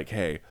excited. Like,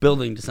 hey,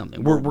 building to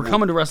something. We're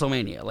coming to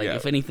WrestleMania.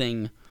 If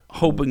anything,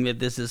 hoping that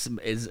this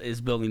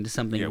is building to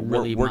something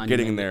really we're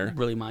getting there,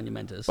 really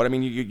monumentous. But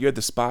you had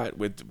the spot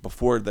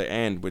before the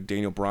end with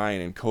Daniel Bryan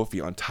and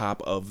Kofi on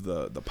top of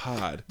the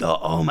pod. The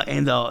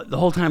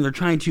whole time they're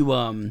trying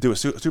to do a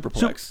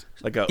superplex,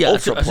 like a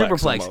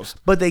superplex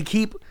almost. But they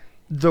keep.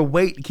 The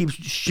weight keeps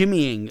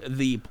shimmying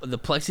the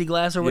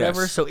plexiglass or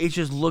whatever, so it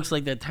just looks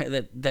like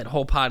that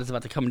whole pod is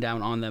about to come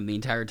down on them the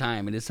entire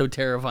time. It is so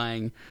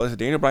terrifying. Well, so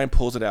Daniel Bryan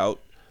pulls it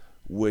out,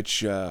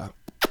 which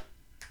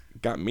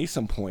got me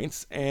some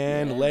points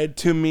and led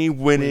to me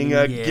winning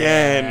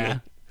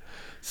again.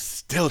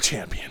 Still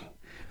champion.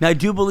 Now, I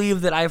do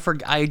believe that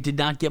I did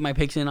not get my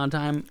picks in on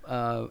time.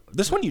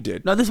 This one you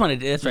did. No, this one I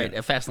did. That's right.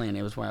 At Fastlane,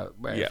 it was where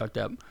I fucked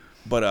up.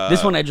 But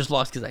this one I just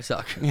lost because I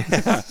suck.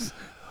 Yeah.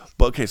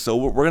 But okay, so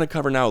we're going to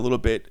cover now a little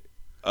bit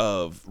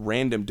of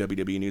random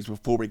WWE news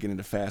before we get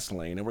into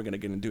Fastlane, and we're going to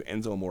get into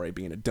Enzo Amore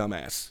being a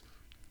dumbass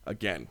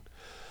again.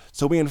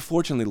 So we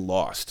unfortunately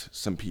lost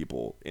some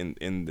people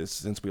in this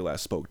since we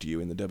last spoke to you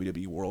in the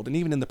WWE world, and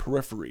even in the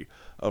periphery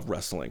of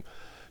wrestling.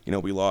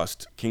 We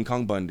lost King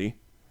Kong Bundy.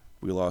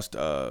 We lost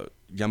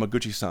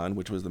Yamaguchi-san,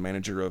 which was the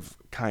manager of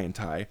Kai and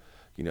Tai,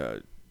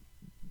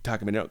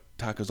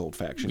 Taka's old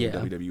faction in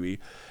WWE.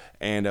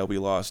 And we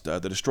lost the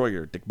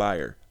Destroyer, Dick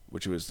Beyer,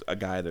 which was a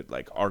guy that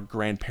our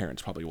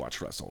grandparents probably watched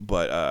wrestle.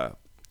 But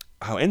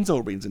how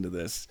Enzo reads into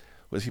this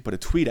was he put a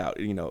tweet out,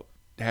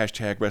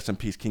 hashtag rest in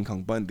peace King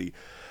Kong Bundy.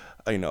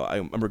 I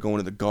remember going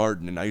to the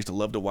Garden and I used to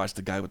love to watch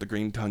the guy with the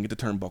green tongue get the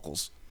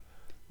turnbuckles.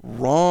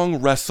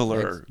 Wrong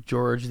wrestler. It's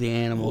George the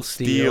Animal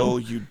Steele.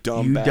 You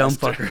dumb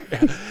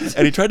fucker.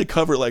 And he tried to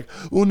cover it like,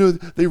 oh no,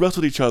 they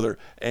wrestled each other.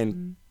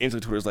 And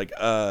instantly Twitter's like,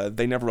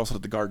 they never wrestled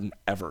at the Garden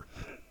ever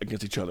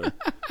against each other.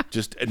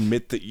 Just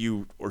admit that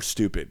you are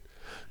stupid.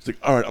 It's like,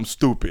 all right, I'm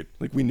stupid.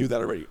 Like, we knew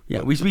that already.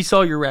 Yeah, we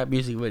saw your rap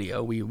music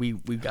video. We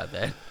got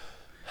that.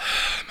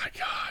 Oh my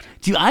God.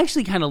 Do I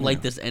actually kind of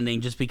like this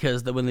ending just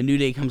because when the New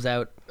Day comes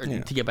out,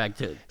 to get back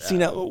to... See,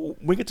 now, when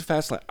we get to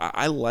Fastlane,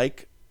 I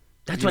like...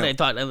 That's what I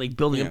thought. I like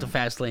building up to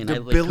Fastlane.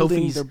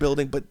 They're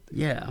building, but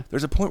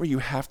there's a point where you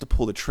have to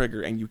pull the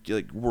trigger, and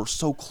we're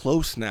so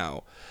close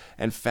now,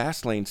 and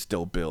Fastlane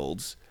still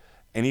builds,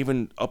 and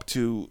even up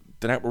to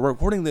the night we're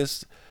recording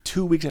this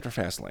 2 weeks after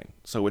Fastlane,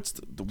 so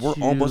we're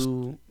almost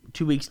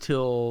 2 weeks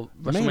till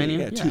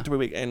WrestleMania. 2-3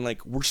 weeks, and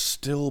we're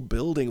still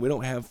building. We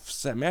don't have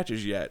set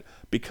matches yet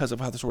because of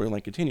how the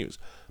storyline continues.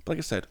 But like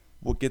I said,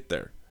 we'll get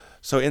there.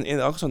 So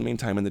also in the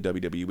meantime, in the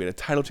WWE, we had a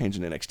title change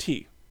in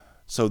NXT.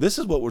 So this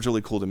is what was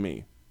really cool to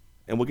me,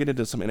 and we'll get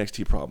into some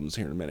NXT problems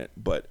here in a minute,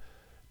 but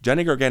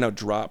Johnny Gargano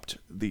dropped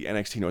the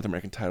NXT North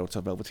American title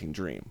to Velveteen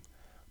Dream,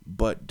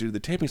 but due to the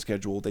taping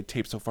schedule, they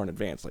taped so far in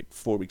advance, like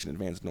 4 weeks in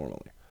advance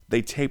normally.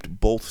 They taped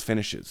both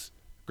finishes,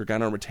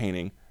 Gargano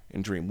retaining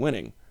and Dream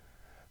winning.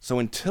 So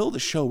until the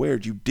show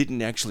aired, you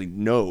didn't actually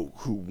know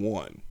who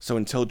won. So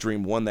until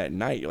Dream won that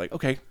night, you're like,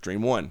 okay,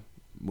 Dream won,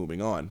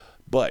 moving on.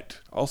 But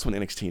also in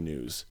NXT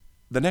news,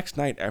 the next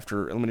night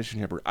after Elimination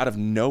Chamber, out of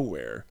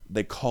nowhere,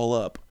 they call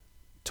up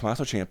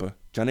Tommaso Ciampa,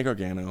 Johnny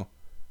Gargano,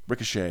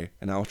 Ricochet,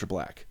 and Aleister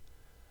Black.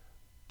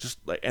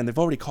 And they've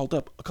already called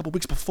up a couple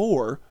weeks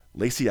before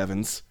Lacey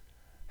Evans,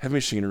 Heavy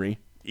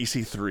Machinery,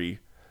 EC3,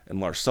 and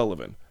Lars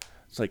Sullivan.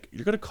 It's like,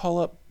 you're going to call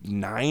up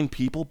 9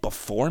 people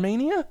before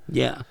Mania?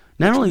 Yeah.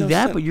 Not only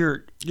that, but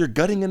you're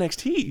gutting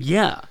NXT.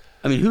 Yeah.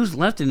 I mean, who's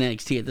left in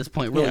NXT at this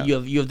point? Really,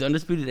 you have the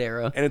Undisputed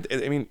Era. And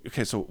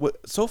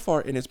so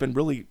far, and it's been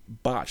really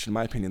botched, in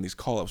my opinion, these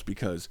call-ups,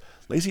 because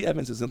Lacey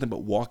Evans is nothing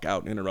but walk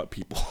out and interrupt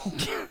people.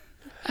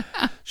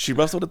 She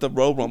wrestled at the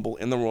Royal Rumble,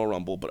 in the Royal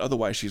Rumble, but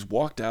otherwise she's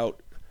walked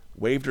out,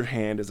 waved her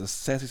hand as a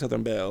sassy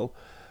Southern belle,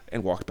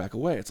 and walked back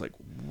away. It's like,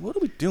 what are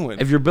we doing?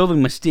 If you're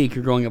building Mystique,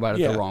 you're going about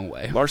it the wrong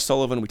way. Lars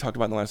Sullivan, we talked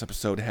about in the last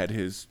episode, had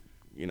his,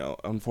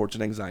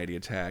 unfortunate anxiety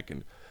attack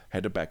and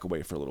had to back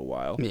away for a little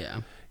while.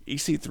 Yeah.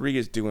 EC3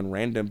 is doing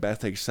random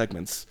backstage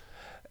segments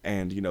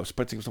and,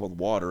 spritzing himself with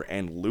water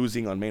and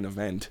losing on main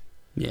event.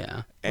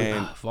 Yeah. And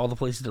of all the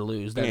places to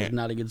lose, that is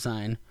not a good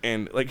sign.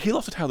 And, he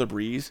lost to Tyler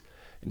Breeze,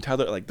 and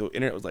Tyler, the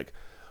internet was like,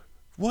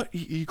 what?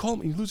 You call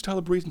him, you lose to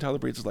Tyler Breeze, and Tyler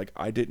Breeze is like,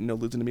 I didn't know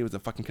losing to me was a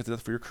fucking kiss of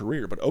death for your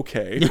career, but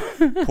okay.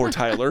 Poor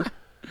Tyler.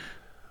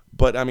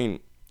 But,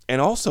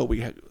 and also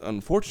we had,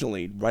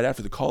 unfortunately, right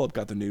after the call-up,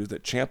 got the news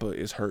that Ciampa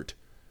is hurt.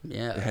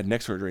 Yeah. They had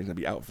neck surgery and going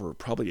to be out for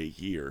probably a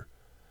year.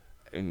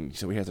 And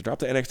so he has to drop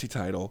the NXT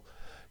title.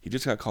 He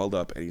just got called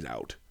up and he's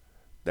out.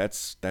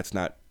 That's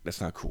not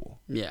cool.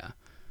 Yeah.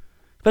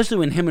 Especially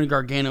when him and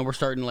Gargano were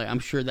starting, I'm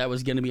sure that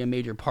was going to be a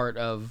major part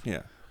of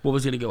what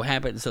was going to go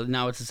happen. So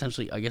now it's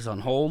essentially, I guess,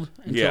 on hold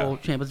until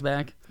Ciampa's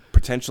back.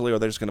 Potentially, or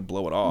they're just going to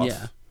blow it off.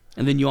 Yeah.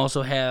 And then you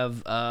also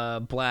have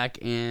Black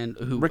and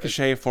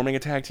Ricochet forming a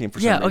tag team for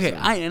some reason.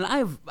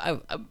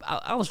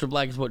 Aleister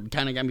Black is what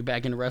kind of got me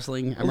back into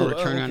wrestling. I remember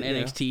turning on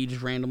NXT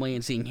just randomly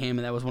and seeing him,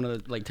 and that was one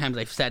of the times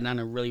I sat down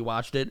and really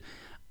watched it.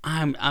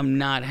 I'm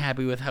not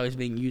happy with how he's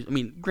being used. I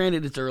mean,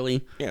 granted, it's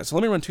early. Yeah, so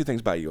let me run 2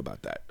 things by you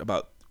about that.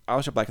 About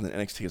Aleister Black and the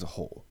NXT as a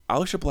whole.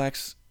 Aleister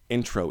Black's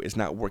intro is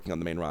not working on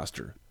the main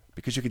roster.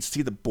 Because you can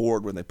see the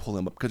board when they pull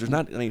him up. Because there's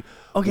not any...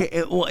 Okay,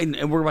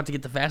 and we're about to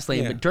get to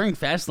Fastlane. But during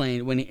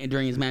Fastlane,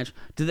 during his match,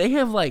 do they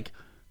have,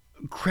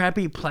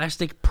 crappy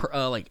plastic,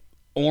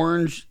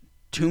 orange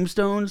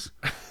tombstones?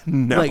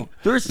 No.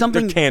 There's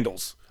something... They're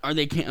candles. Are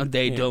they...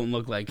 They don't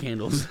look like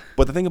candles.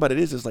 But the thing about it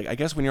is I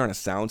guess when you're on a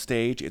sound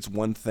stage, it's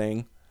one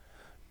thing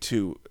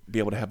to be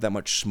able to have that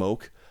much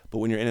smoke. But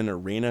when you're in an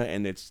arena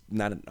and it's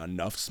not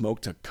enough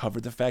smoke to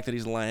cover the fact that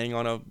he's laying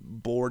on a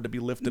board to be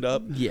lifted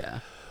up...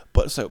 Yeah.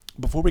 But so,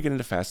 before we get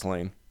into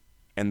Fastlane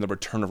and the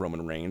return of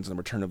Roman Reigns and the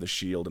return of the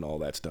Shield and all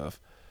that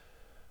stuff,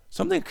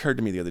 something occurred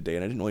to me the other day,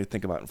 and I didn't really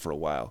think about it for a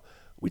while.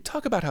 We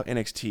talk about how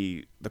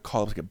NXT, the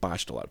call-ups get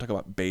botched a lot. We talk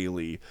about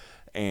Bayley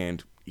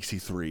and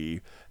EC3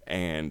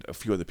 and a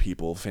few other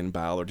people, Finn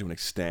Balor to an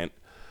extent.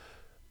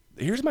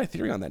 Here's my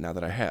theory on that now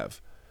that I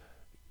have.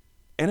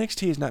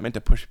 NXT is not meant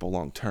to push people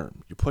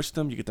long-term. You push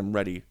them, you get them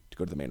ready to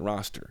go to the main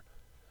roster.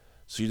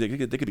 So they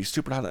could be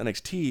super hot on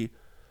NXT,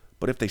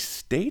 but if they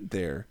stayed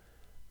there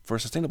for a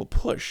sustainable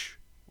push,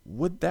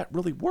 would that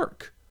really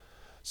work?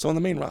 So on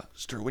the main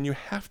roster, when you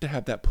have to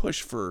have that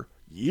push for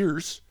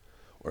years,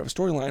 or have a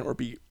storyline, or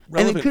be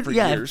relevant for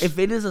years... if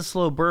it is a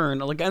slow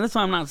burn, and that's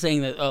why I'm not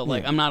saying that,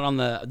 I'm not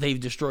on they've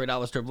destroyed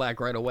Aleister Black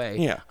right away.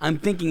 Yeah. I'm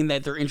thinking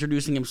that they're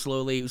introducing him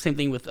slowly. Same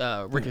thing with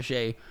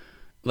Ricochet.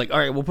 All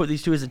right, we'll put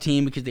these two as a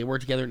team because they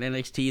work together in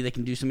NXT. They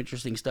can do some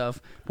interesting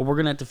stuff, but we're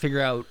going to have to figure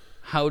out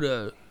how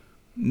to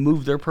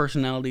move their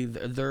personality,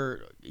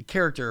 their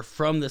character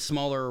from the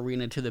smaller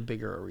arena to the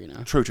bigger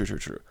arena. True.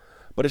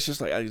 But it's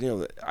just like,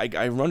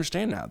 I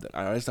understand now that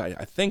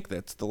I think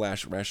that's the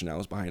last rationale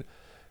is behind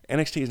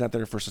NXT is not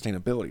there for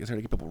sustainability. It's there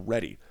to get people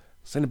ready.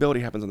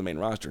 Sustainability happens on the main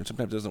roster, and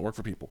sometimes it doesn't work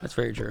for people. That's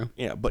very true.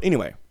 Yeah, but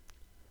anyway,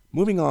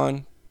 moving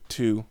on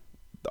to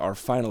our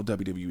final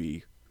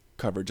WWE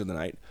coverage of the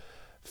night,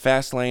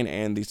 Fastlane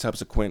and the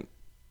subsequent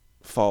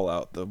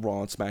fallout, the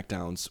Raw and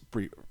SmackDowns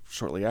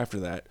shortly after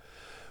that.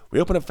 We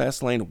open up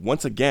Fastlane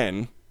once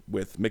again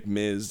with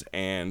McMiz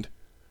and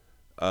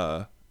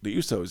the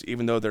Usos,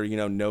 even though there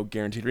are no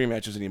guaranteed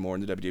rematches anymore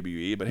in the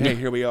WWE. But hey,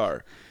 here we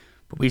are.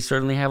 But we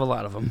certainly have a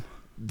lot of them.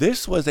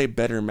 This was a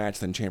better match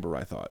than Chamber,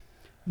 I thought.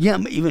 Yeah,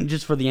 even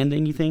just for the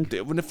ending, you think?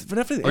 Not for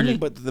the ending,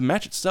 but the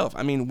match itself.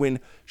 I mean, when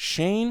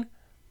Shane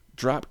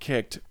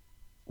drop-kicked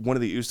one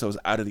of the Usos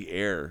out of the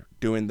air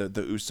doing the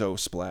Uso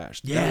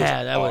splash.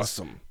 Yeah, that was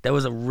awesome. That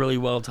was a really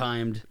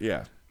well-timed.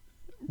 Yeah.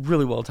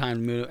 Really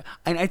well-timed move.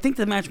 And I think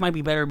the match might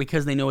be better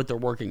because they know what they're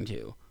working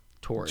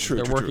towards.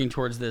 They're working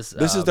towards this.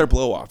 This is their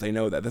blow-off. They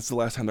know that. This is the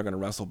last time they're going to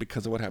wrestle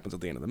because of what happens at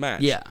the end of the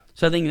match. Yeah.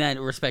 So I think in that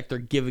respect, they're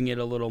giving it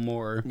a little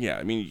more. Yeah,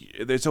 I mean,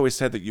 it's always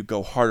said that you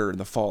go harder in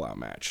the fallout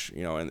match.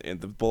 And in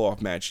the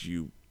blow-off match,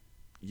 you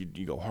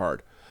go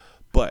hard.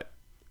 But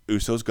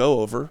Usos go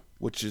over,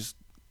 which is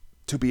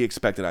to be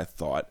expected, I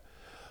thought.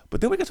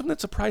 But then we got something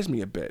that surprised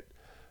me a bit.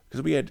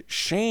 Because we had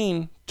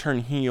Shane turn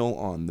heel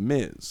on The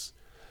Miz,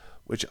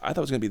 which I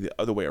thought was going to be the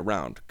other way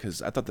around.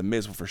 Because I thought The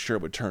Miz for sure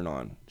would turn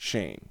on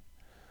Shane.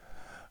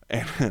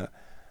 And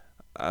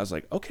I was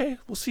like, okay,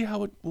 we'll see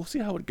how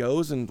it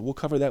goes, and we'll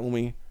cover that when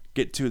we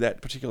get to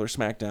that particular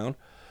SmackDown.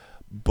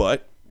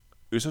 But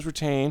Usos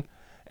retain,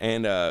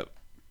 and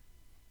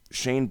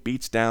Shane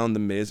beats down The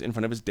Miz in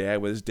front of his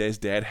dad. With his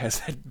dad has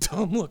that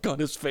dumb look on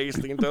his face,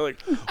 thinking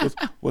like,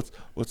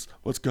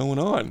 what's going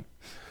on?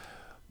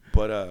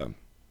 But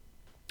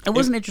it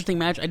was an interesting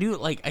match. I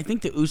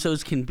think the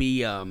Usos can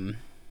be.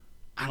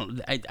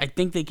 I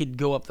think they could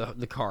go up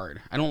the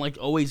card. I don't like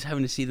always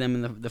having to see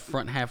them in the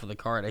front half of the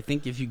card. I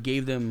think if you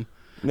gave them...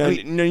 No,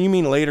 you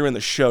mean later in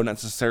the show, not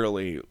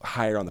necessarily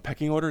higher on the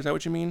pecking order? Is that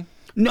what you mean?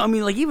 No, I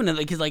mean, even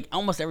because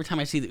almost every time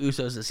I see the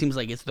Usos, it seems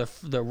like it's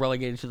they're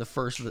relegated to the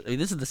first...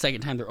 This is the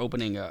second time they're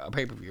opening a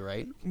pay-per-view,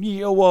 right?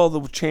 Yeah, well,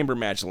 the Chamber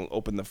match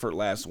opened the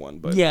last one,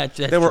 but yeah,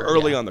 they were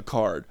early on the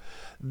card.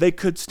 They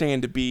could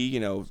stand to be,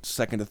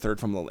 second to third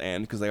from the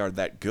end because they are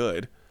that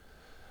good.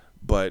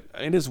 But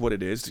it is what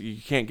it is.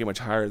 You can't get much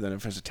higher than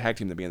if it's a tag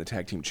team to be in the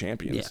tag team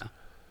champions. Yeah,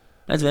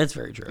 that's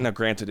very true. Now,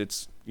 granted,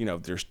 it's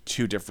there's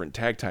two different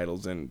tag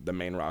titles in the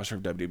main roster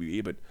of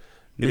WWE, but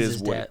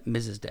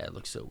Mrs. Dad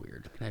looks so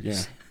weird. Can I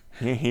just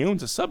say? He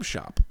owns a sub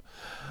shop,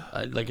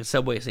 like a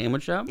Subway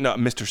sandwich shop. No,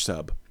 Mr.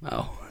 Sub.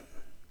 Oh.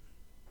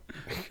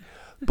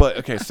 But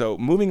okay, so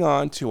moving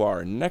on to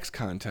our next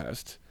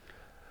contest.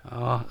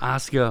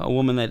 Asuka, a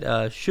woman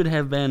that should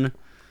have been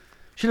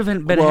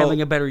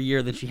having a better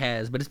year than she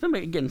has, but it's been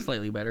getting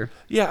slightly better.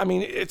 Yeah, I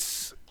mean,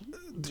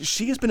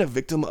 she has been a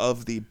victim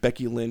of the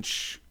Becky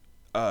Lynch,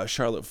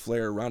 Charlotte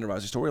Flair, Ronda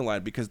Rousey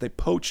storyline because they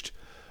poached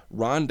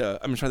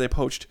they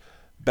poached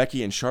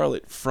Becky and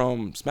Charlotte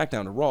from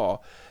SmackDown to Raw,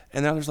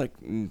 and now there's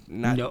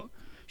No.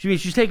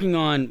 She's taking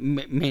on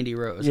Mandy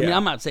Rose. Yeah. I mean,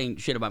 I'm not saying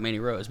shit about Mandy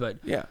Rose, but...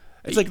 Yeah.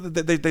 It's like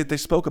they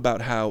spoke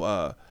about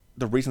how...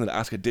 the reason that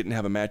Asuka didn't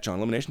have a match on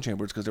Elimination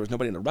Chamber is because there was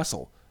nobody in the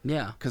wrestle.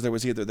 Yeah. Because there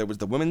was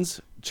the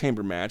women's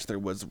chamber match, there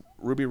was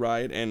Ruby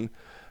Riott and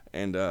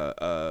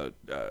Ronda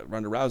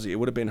Rousey. It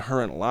would have been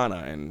her and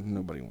Lana, and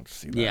nobody wants to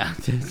see that. Yeah.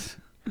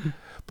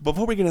 But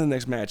before we get into the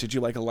next match, did you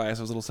like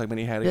Elias's little segment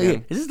he had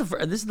again?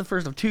 Yeah. This is the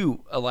first of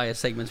two Elias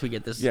segments we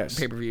get this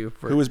pay-per-view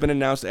for. Who has been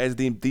announced as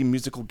the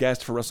musical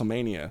guest for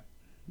WrestleMania.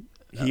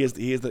 He is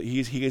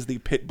the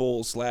pit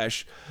bull /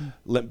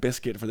 Limp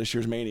Bizkit for this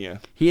year's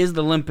Mania. He is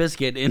the Limp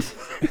Bizkit, and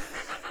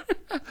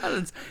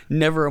it's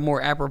never a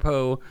more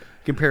apropos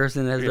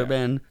comparison has there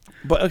been.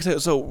 But okay,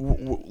 so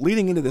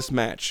leading into this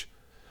match,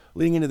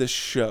 leading into this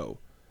show,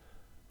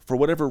 for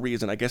whatever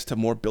reason, I guess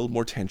to build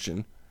more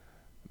tension,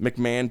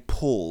 McMahon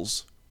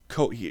pulls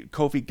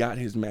Kofi got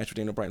his match with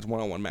Daniel Bryan's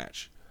one-on-one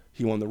match.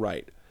 He won the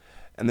right,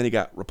 and then he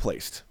got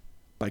replaced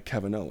by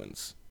Kevin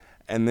Owens,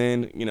 and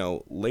then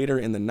later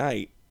in the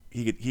night.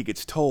 He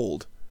gets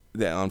told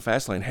that on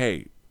Fastlane,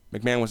 hey,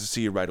 McMahon wants to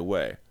see you right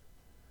away.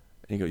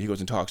 And he goes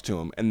and talks to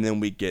him, and then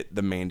we get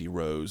the Mandy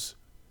Rose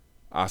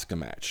Asuka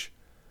match,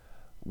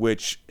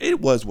 which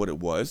it was what it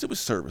was. It was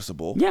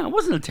serviceable. Yeah, it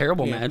wasn't a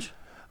terrible match.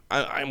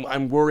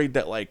 I'm worried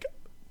that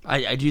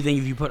I do think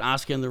if you put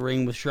Asuka in the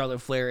ring with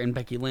Charlotte Flair and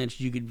Becky Lynch,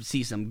 you could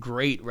see some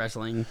great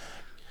wrestling.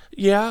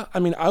 Yeah, I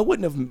mean, I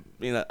wouldn't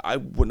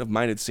have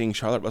minded seeing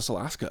Charlotte wrestle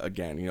Asuka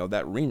again.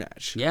 That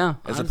rematch. Yeah,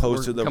 as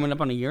opposed to the coming up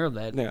on a year of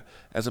that. Yeah,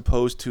 as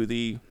opposed to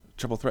the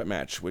triple threat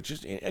match, which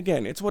is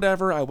again, it's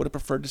whatever. I would have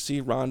preferred to see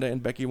Ronda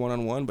and Becky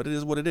 1-on-1, but it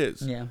is what it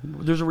is. Yeah,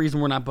 there's a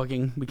reason we're not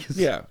booking because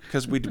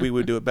we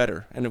would do it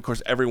better, and of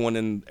course, everyone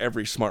in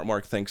every smart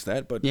mark thinks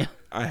that, but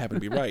I happen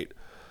to be right.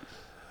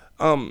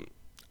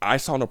 I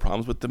saw no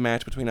problems with the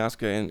match between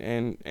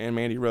Asuka and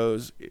Mandy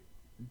Rose. It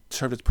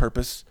served its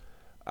purpose.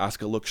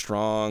 Asuka looked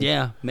strong.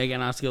 Yeah, Megan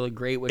Asuka looked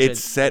great. It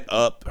set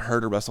up her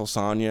to wrestle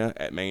Sonya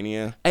at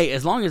Mania. Hey,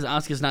 as long as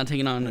Asuka's not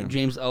taking on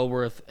James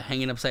Ellsworth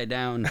hanging upside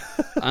down,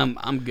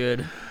 I'm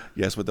good.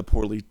 Yes, with the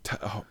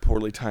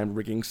poorly timed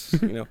riggings,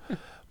 you know.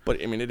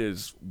 But I mean, it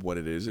is what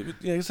it is.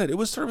 Like I said, it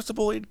was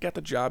serviceable. It got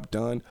the job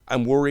done.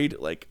 I'm worried,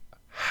 like,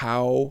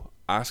 how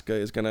Asuka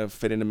is gonna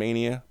fit into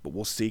Mania, but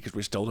we'll see because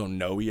we still don't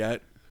know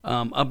yet.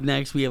 Up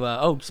next, we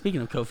have speaking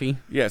of Kofi.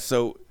 Yeah,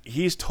 so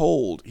he's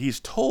told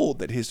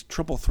that his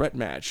triple threat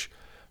match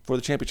for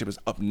the championship is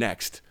up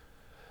next.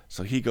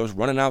 So he goes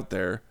running out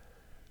there,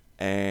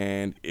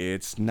 and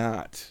it's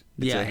not.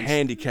 It's a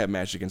handicap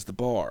match against the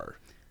Bar.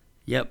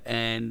 Yep,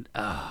 and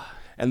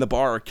the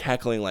Bar are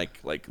cackling like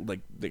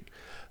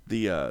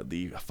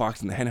the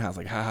fox in the henhouse,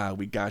 like, haha,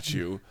 we got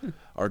you,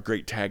 our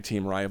great tag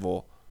team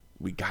rival,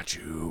 we got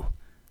you.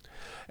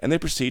 And they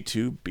proceed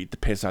to beat the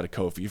piss out of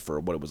Kofi for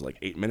what it was, like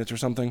 8 minutes or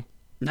something.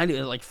 Not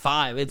even like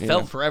 5. It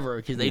felt forever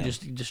because they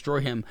just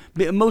destroy him.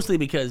 Mostly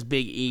because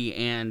Big E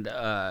and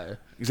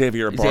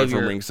Xavier are barred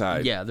from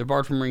ringside. Yeah, they're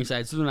barred from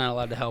ringside, so they're not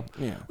allowed to help.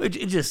 Yeah. Which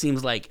it just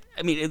seems like,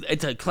 I mean,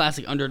 it's a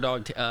classic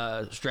underdog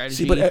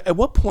strategy. See, but at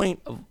what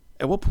point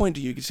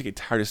do you just get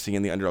tired of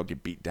seeing the underdog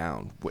get beat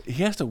down?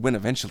 He has to win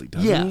eventually,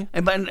 doesn't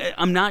he? But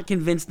I'm not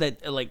convinced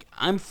that, like,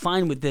 I'm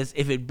fine with this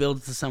if it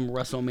builds to some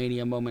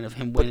WrestleMania moment of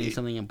him winning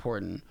something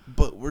important.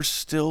 But we're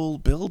still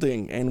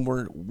building, and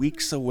we're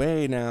weeks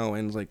away now,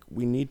 and, like,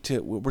 we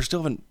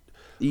still haven't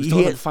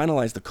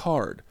finalized the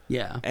card.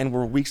 Yeah. And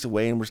we're weeks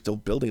away, and we're still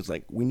building. It's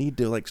like, we need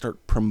to, like,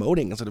 start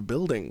promoting instead of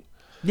building.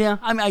 Yeah,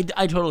 I mean,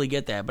 I totally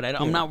get that, but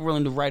I'm not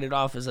willing to write it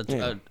off as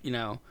you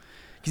know...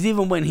 Because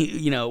even when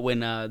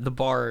the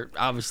Bar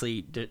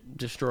obviously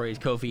destroys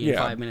Kofi in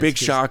 5 minutes. Big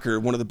shocker,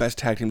 one of the best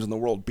tag teams in the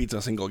world beats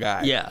a single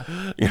guy.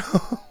 Yeah. You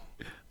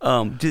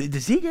know?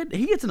 Does he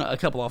gets a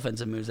couple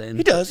offensive moves in.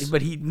 He does.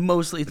 But it's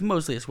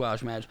mostly a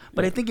squash match.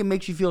 But I think it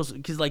makes you feel,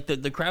 because like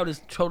the crowd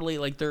is totally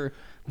like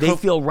they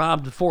feel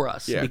robbed for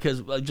us. Yeah.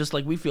 Because just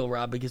like we feel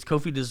robbed, because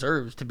Kofi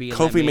deserves to be in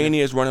Kofi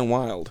Mania is running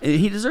wild. And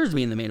he deserves to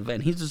be in the main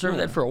event. He's deserved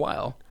that for a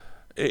while.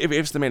 If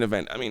it's the main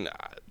event, I mean...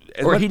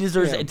 Or he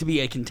deserves it to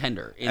be a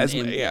contender.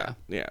 Yeah.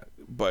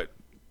 But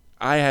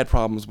I had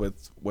problems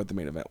with what the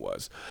main event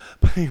was.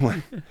 But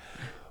anyway,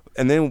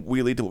 and then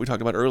we lead to what we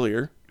talked about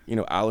earlier. You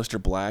know,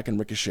 Aleister Black and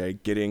Ricochet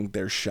getting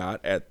their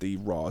shot at the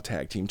Raw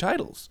Tag Team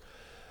titles.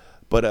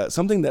 But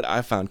something that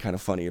I found kind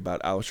of funny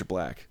about Aleister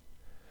Black.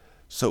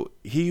 So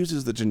he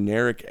uses the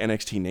generic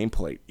NXT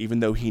nameplate, even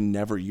though he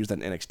never used that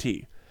in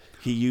NXT.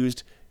 He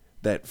used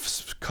that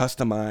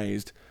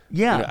customized...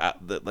 Yeah,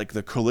 you know, like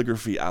the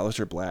calligraphy,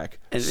 Aleister Black,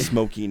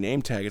 smoky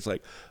name tag. It's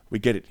like, we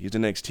get it. He's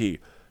in NXT.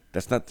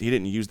 He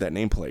didn't use that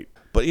nameplate.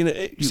 But you know,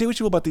 say what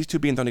you will about these two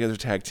being thrown together as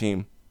a tag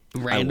team.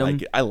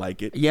 Random. I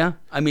like it. Yeah,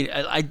 I mean,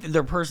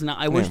 their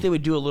I wish they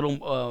would do a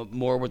little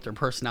more with their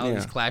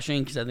personalities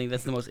clashing, because I think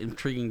that's the most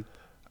intriguing.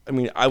 I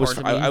mean, I was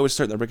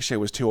certain that Ricochet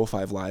was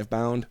 205 Live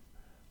bound,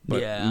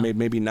 but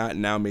maybe not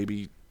now.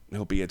 Maybe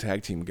he'll be a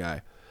tag team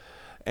guy,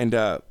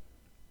 and.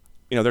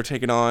 You know, they're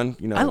taking on,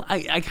 you know...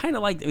 I kind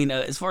of like,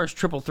 as far as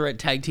triple threat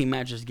tag team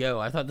matches go,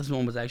 I thought this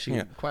one was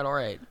actually quite all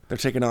right. They're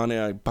taking on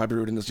Bobby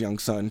Roode and his young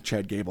son,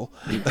 Chad Gable.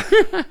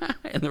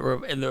 and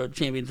the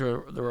champions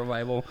for the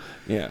Revival.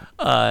 Yeah.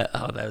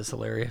 That was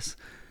hilarious.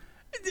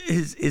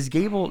 Is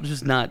Gable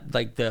just not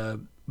like the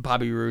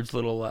Bobby Roode's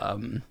little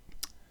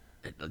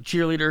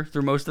cheerleader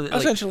through most of it?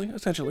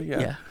 Essentially,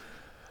 yeah.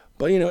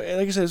 But, you know,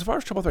 like I said, as far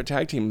as triple threat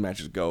tag team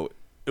matches go...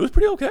 It was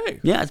pretty okay.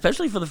 Yeah,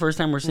 especially for the first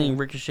time we're seeing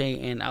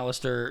Ricochet and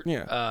Aleister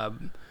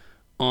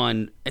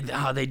on and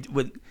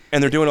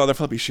they're doing all their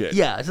flippy shit.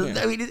 Yeah, so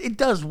I mean it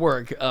does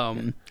work.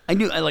 I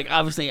knew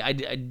obviously I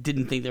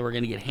didn't think they were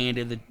going to get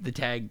handed the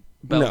tag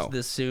belts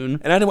this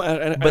soon. And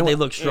but they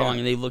looked strong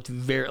and they looked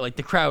very like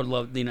the crowd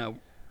loved, you know.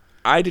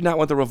 I did not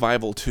want the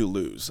Revival to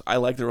lose. I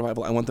like the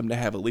Revival. I want them to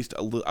have at least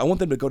I want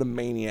them to go to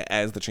Mania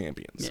as the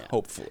champions,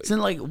 hopefully. So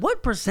like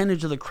what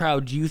percentage of the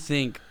crowd do you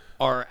think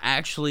are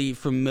actually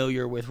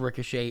familiar with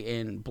Ricochet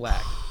and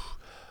Black?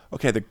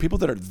 Okay, the people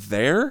that are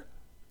there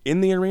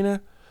in the arena,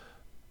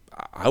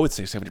 I would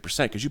say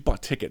 70%, because you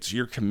bought tickets,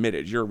 you're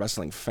committed, you're a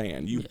wrestling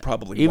fan, you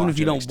probably even watch if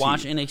you NXT. Don't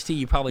watch NXT,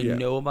 you probably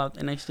know about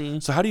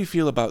NXT. So how do you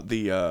feel about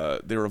the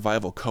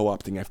Revival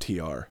co-opting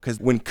FTR? Because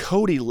when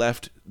Cody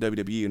left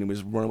WWE and he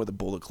was running with the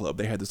Bullet Club,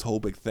 they had this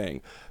whole big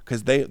thing,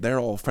 because they're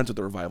all friends with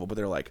the Revival, but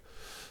they're like,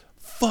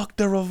 fuck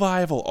the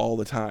Revival all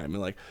the time.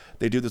 And like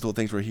they do this little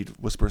things where he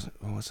whispers,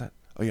 oh, what's that?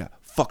 Oh yeah,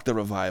 fuck the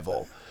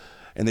Revival.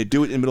 And they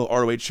do it in the middle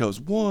of ROH shows.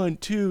 1,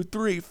 2,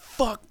 3,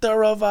 fuck the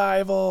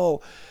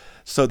Revival.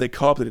 So they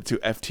co-opted it to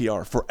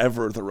FTR,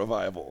 Forever the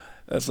Revival.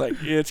 That's like,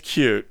 it's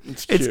cute.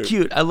 It's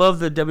cute. I love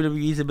the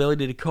WWE's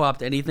ability to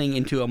co-opt anything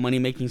into a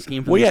money-making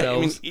scheme for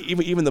themselves. Yeah, I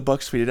mean, even the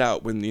Bucks tweeted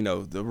out when, you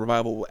know, the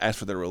Revival asked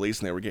for their release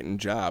and they were getting a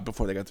job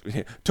before they got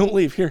don't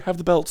leave, here, have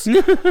the belts.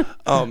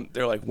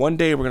 They're like, one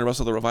day we're going to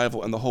wrestle the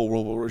Revival and the whole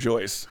world will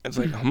rejoice. And it's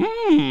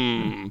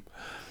like,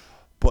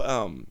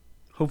 But,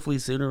 hopefully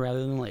sooner rather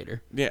than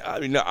later. Yeah, I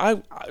mean, no,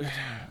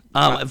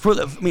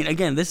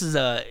 again, this is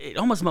it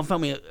almost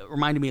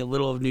reminded me a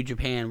little of New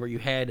Japan, where you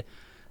had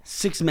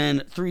 6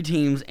 men, 3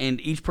 teams, and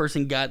each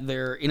person got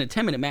their in a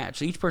 10-minute match.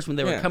 So each person, when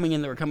they were coming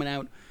in, they were coming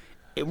out.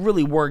 It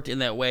really worked in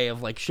that way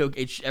of like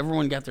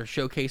everyone got their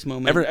showcase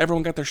moment.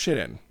 Everyone got their shit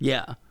in.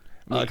 Yeah.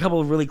 A couple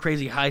of really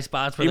crazy high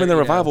spots. Even the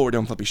Revival were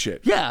doing flippy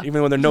shit. Yeah.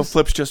 Even when there are no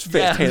flips, just fist.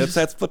 Yeah, hey,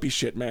 that's flippy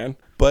shit, man.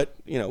 But,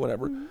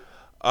 whatever.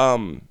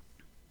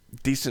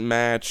 Decent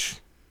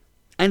match.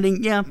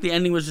 Ending, the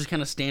ending was just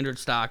kind of standard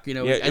stock.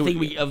 I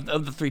think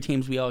of the 3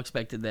 teams, we all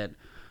expected that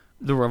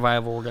the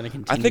Revival were going to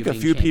continue. I think a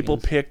few people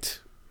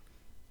picked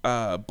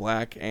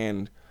Black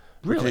and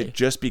really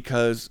just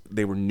because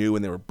they were new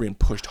and they were being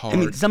pushed hard. I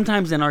mean,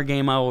 sometimes in our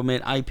game, I'll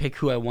admit I pick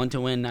who I want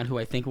to win, not who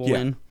I think will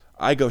win.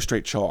 I go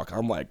straight chalk.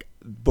 I'm like,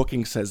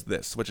 booking says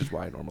this, which is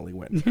why I normally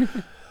win.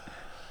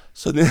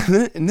 So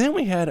then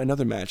we had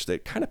another match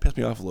that kind of pissed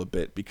me off a little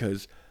bit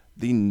because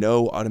the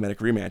no automatic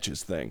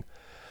rematches thing.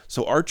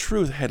 So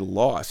R-Truth had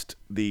lost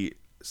the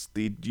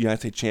United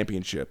States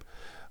Championship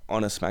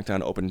on a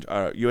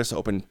SmackDown US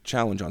Open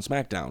challenge on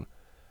SmackDown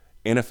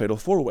in a Fatal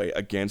 4-Way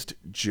against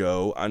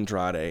Joe,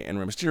 Andrade, and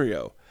Rey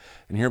Mysterio.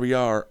 And here we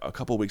are a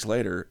couple weeks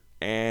later,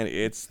 and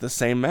it's the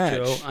same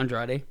match. Joe,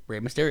 Andrade, Rey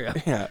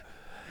Mysterio. Yeah.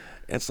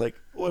 It's like,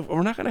 well,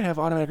 we're not going to have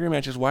automatic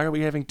rematches. Why are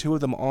we having 2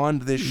 of them on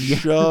this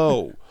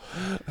show?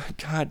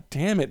 God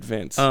damn it,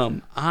 Vince.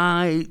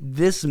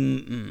 This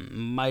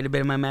might have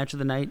been my match of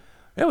the night.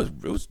 Yeah, it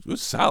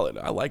was solid.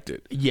 I liked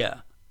it.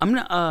 Yeah. I'm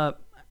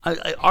not.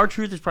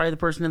 R-Truth is probably the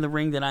person in the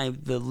ring that I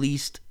have the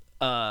least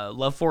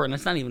love for, and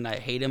it's not even that I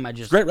hate him.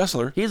 Great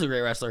wrestler. He is a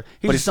great wrestler.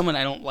 He's just someone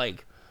I don't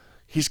like.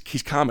 He's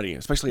comedy,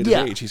 especially at his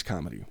age. He's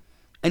comedy.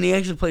 And he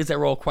actually plays that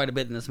role quite a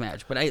bit in this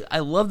match. But I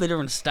love the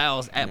different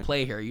styles at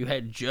play here. You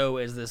had Joe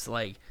as this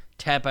like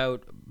tap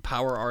out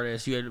power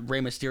artist. You had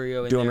Rey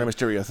Mysterio doing Rey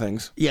Mysterio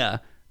things. Yeah.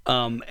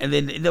 And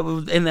then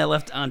that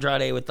left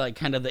Andrade with like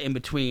kind of the in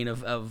between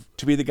of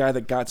to be the guy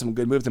that got some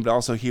good moves, but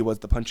also he was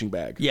the punching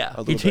bag.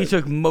 Yeah, he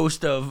took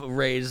most of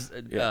Rey's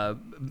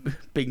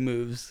big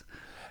moves.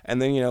 And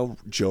then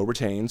Joe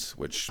retains,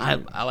 which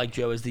I like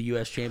Joe as the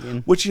U.S.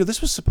 champion. Which this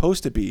was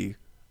supposed to be.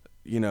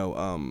 There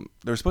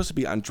was supposed to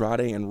be Andrade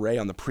and Rey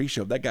on the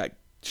pre-show. That got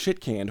shit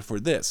canned for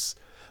this,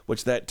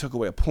 which that took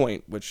away a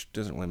point, which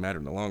doesn't really matter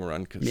in the long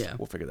run because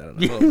we'll figure that out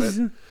in a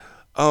little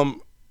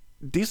bit.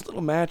 Decent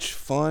little match,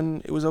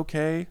 fun. It was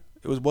okay.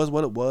 It was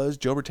what it was.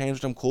 Joe retains,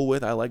 which I'm cool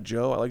with. I like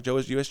Joe. I like Joe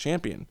as U.S.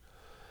 champion.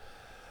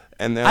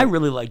 And then, I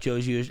really like Joe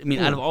as U.S. I mean,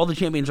 out of all the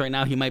champions right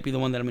now, he might be the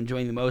one that I'm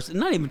enjoying the most. And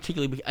not even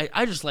particularly.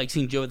 I just like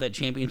seeing Joe at that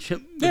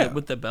championship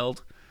with the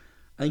belt.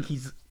 I think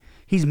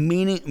he's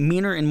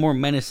meaner and more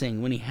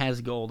menacing when he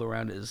has gold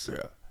around his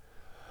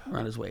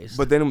waist.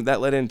 But then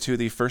that led into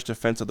the first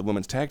defense of the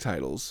women's tag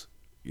titles.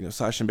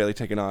 Sasha and Bayley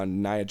taking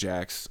on Nia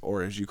Jax,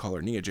 or as you call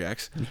her, Nia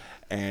Jax,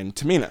 and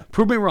Tamina.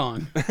 Prove me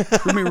wrong.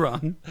 Prove me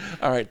wrong.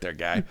 All right there,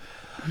 guy.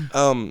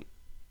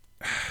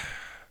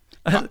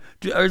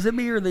 Is it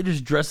me, or are they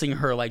just dressing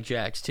her like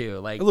Jax, too?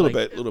 Like a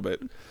little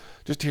bit.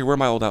 Just here, wear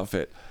my old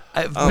outfit.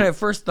 When I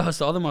first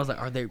saw them, I was like,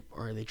 are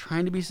they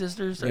trying to be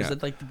sisters? Or is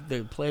it like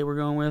the play we're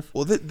going with?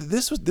 Well,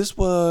 this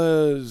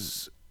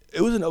was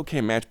an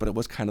okay match, but it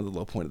was kind of the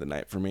low point of the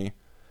night for me.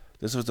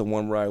 This was the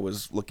one where I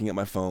was looking at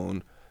my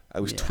phone. I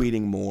was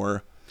tweeting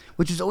more.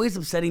 Which is always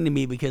upsetting to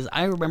me because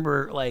I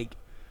remember, like,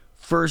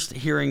 first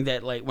hearing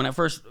that, like, when I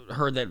first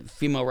heard that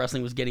female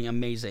wrestling was getting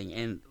amazing,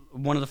 and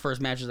one of the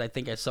first matches I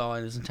think I saw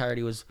in its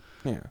entirety was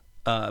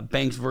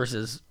Banks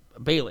versus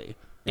Bayley.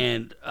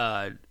 And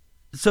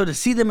so to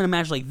see them in a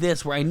match like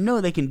this, where I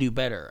know they can do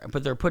better,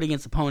 but they're put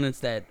against opponents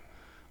that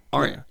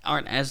aren't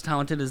as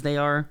talented as they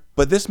are.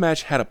 But this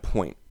match had a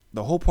point.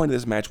 The whole point of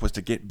this match was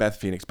to get Beth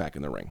Phoenix back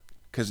in the ring.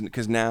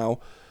 Because now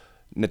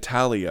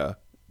Natalya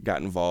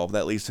got involved.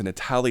 That leads to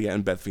Natalya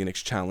and Beth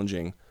Phoenix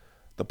challenging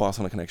the Boss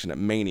Hunter Connection at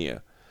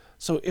Mania.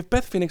 So if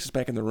Beth Phoenix is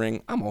back in the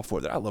ring, I'm all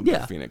for that. I love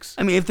Beth Phoenix.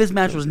 I mean, if this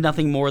match was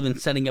nothing more than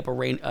setting up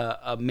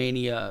a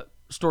Mania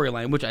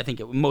storyline, which I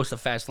think most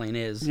of Fastlane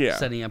is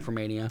setting up for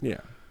Mania. Yeah.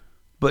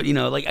 But,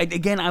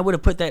 I would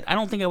have put that. I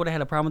don't think I would have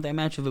had a problem with that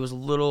match if it was a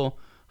little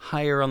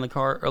higher on the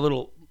card, or a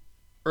little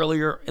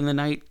earlier in the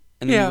night.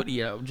 And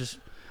then just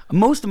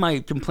most of my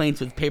complaints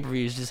with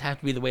pay-per-views just have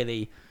to be the way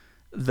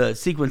the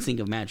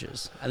sequencing of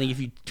matches. I think if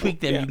you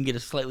tweak them, you can get a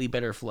slightly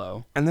better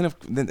flow. And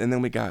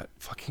then we got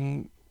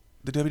fucking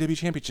the WWE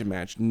Championship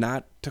match,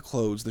 not to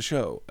close the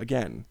show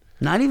again.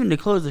 Not even to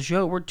close the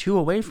show. We're 2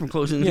 away from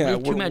closing. Yeah, we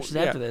have 2 matches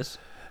after this.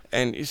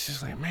 And it's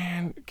just like,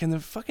 man, can the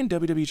fucking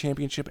WWE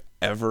Championship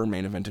ever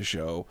main event a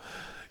show?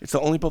 It's the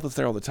only belt that's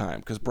there all the time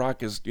because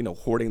Brock is,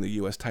 hoarding the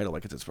U.S. title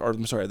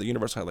the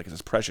Universal title like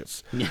it's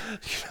precious. Yeah.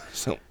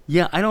 So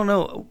I don't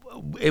know.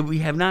 We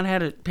have not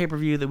had a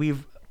pay-per-view that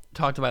we've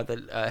talked about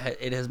that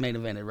it has main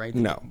evented, right?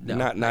 No,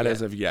 not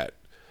as of yet.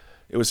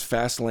 It was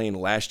Fastlane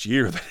last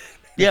year.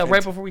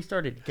 Right before we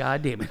started.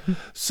 God damn it.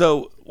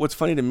 So what's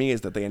funny to me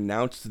is that they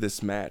announced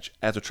this match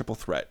as a triple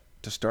threat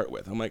to start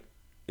with. I'm like,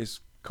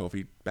 is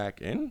Kofi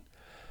back in?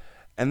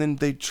 And then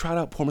they trot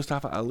out poor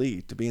Mustafa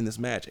Ali to be in this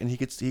match, and he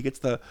gets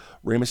the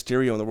Rey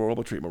Mysterio and the Royal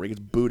Rumble treatment where he gets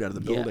booed out of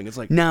the building. Yeah. It's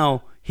like,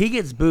 now he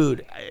gets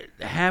booed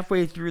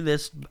halfway through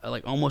this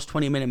like almost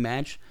 20-minute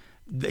match.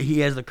 he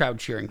has the crowd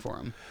cheering for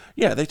him.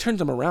 Yeah, they turned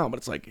him around, but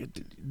it's like,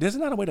 this is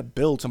not a way to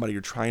build somebody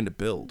you're trying to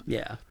build.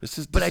 Yeah.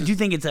 But I do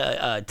think it's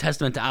a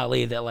testament to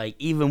Ali that, like,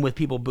 even with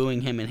people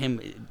booing him and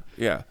him...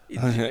 Yeah.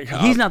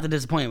 He's not the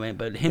disappointment,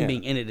 but him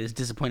being in it is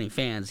disappointing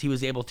fans. He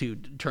was able to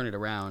turn it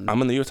around.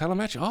 I'm in the U.S. title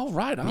match. All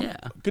right. I'm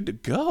good to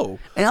go.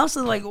 And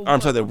also, like... I'm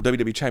sorry, the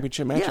WWE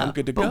Championship match. I'm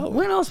good to go.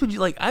 When else would you...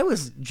 Like, I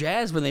was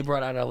jazzed when they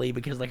brought out Ali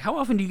because, like, how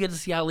often do you get to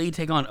see Ali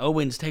take on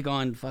Owens, take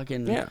on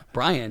fucking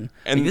Bryan?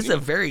 And like, this is a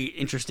very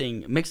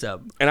interesting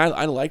mix-up. And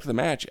I liked the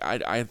match.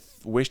 I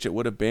wished it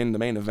would have been the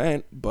main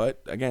event,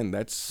 but again,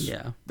 that's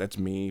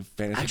me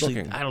fantasy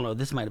booking. I don't know.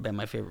 This might have been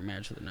my favorite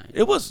match of the night.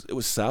 It was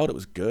solid. It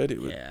was good.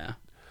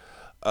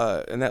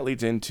 And that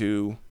leads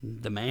into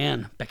the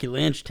man Becky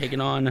Lynch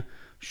taking on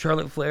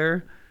Charlotte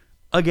Flair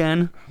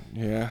again.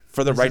 Yeah,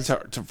 for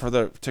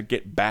the to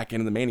get back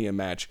into the Mania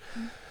match.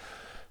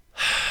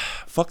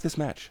 Fuck this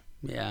match.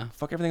 Yeah,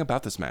 fuck everything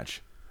about this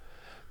match,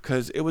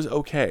 because it was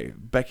okay.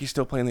 Becky's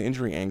still playing the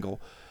injury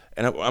angle.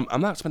 And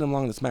I'm not spending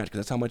long on this match because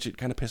that's how much it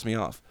kind of pissed me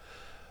off.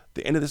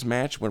 The end of this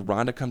match when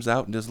Ronda comes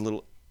out and does a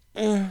little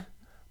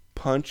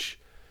punch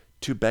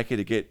to Becky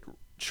to get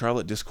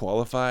Charlotte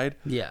disqualified,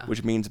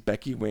 which means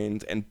Becky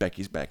wins and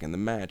Becky's back in the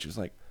match. It's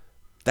like,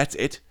 that's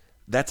it?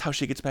 That's how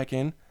she gets back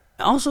in?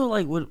 Also,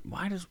 like,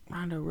 why does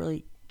Ronda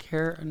really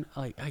care? And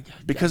like,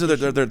 because of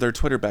their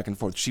Twitter back and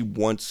forth. She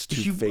wants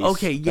to face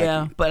okay,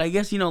 yeah, Becky. but I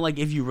guess, like,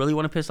 if you really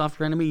want to piss off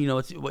your enemy,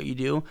 it's what you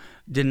do.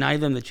 Deny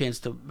them the chance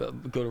to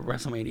go to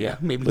WrestleMania. Yeah,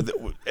 maybe. But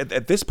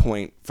at this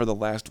point,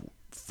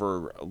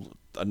 for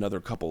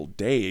another couple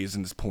days,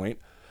 in this point,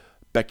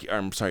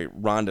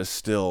 Ronda's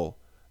still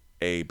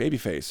a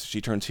babyface. She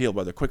turns heel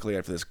rather quickly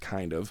after this,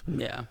 kind of.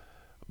 Yeah.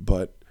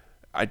 But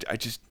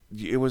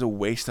it was a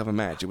waste of a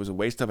match. It was a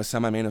waste of a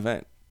semi-main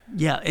event.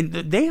 Yeah, and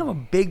they have a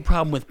big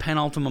problem with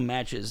penultimate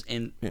matches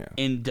in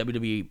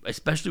WWE,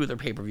 especially with their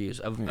pay-per-views,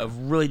 of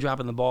really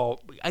dropping the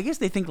ball. I guess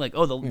they think, like,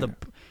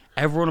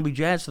 everyone will be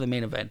jazzed for the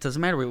main event. Doesn't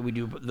matter what we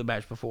do the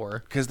match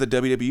before. Because the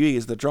WWE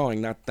is the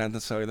drawing, not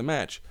necessarily the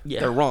match.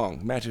 Yeah. They're wrong.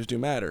 Matches do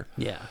matter.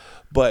 Yeah.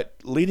 But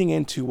leading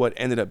into what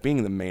ended up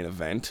being the main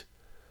event,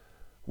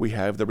 we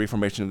have the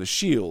reformation of the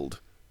Shield,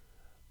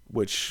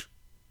 which,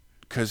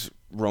 because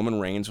Roman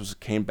Reigns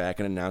came back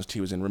and announced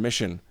he was in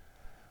remission.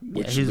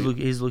 His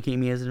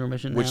leukemia is in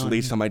remission now. Which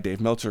leads to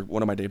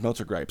one of my Dave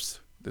Meltzer gripes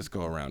this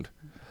go around.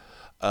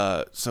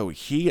 So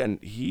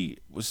he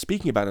was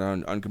speaking about it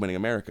on Good Morning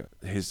America.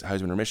 His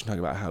husband in remission,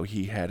 talking about how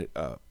he had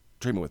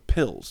treatment with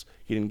pills.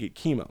 He didn't get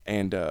chemo.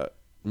 And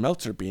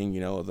Meltzer, being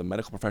the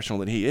medical professional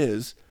that he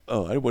is,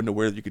 I wasn't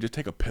aware that you could just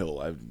take a pill.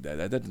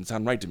 That doesn't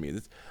sound right to me.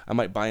 I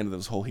might buy into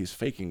this whole he's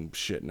faking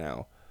shit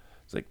now.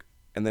 It's like,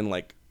 and then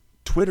like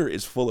Twitter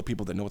is full of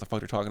people that know what the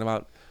fuck they're talking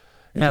about.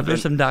 Yeah,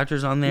 there's some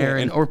doctors on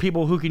there, or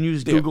people who can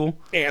use Google.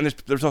 And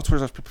there's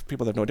also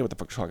people that have no idea what the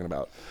fuck you're talking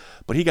about.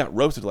 But he got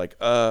roasted like,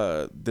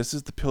 this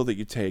is the pill that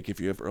you take if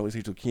you have early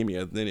stage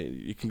leukemia. Then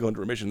you can go into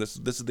remission. This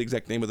is the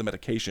exact name of the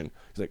medication.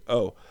 He's like,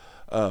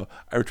 I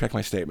retract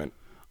my statement.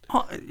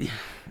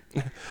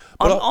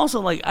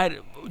 Also, like,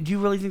 do you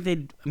really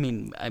think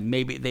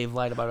maybe they've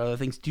lied about other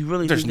things. Do you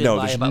really think they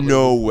lie about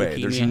leukemia?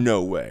 There's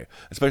no way.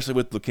 Especially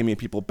with leukemia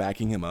people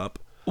backing him up.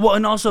 Well,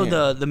 and also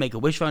the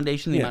Make-A-Wish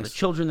Foundation, the amount of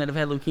children that have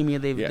had leukemia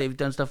they've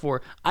done stuff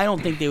for. I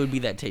don't think they would be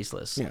that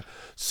tasteless. Yeah.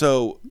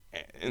 So,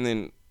 and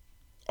then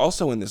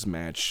also in this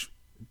match,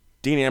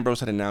 Dean Ambrose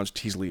had announced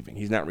he's leaving.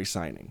 He's not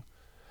re-signing.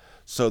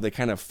 So they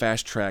kind of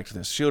fast-tracked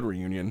the Shield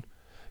reunion,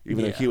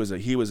 even though he was a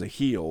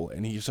heel,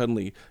 and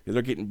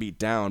they're getting beat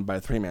down by a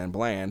three-man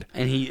Bland.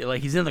 And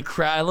he's in the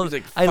crowd.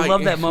 I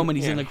love that moment.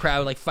 He's in the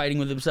crowd, like, fighting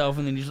with himself,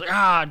 and then he's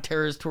like,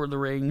 tears toward the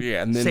ring.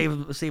 Yeah, and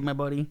then save my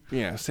buddy.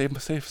 Yeah, save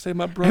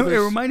my brother. It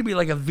reminded me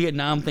like a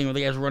Vietnam thing where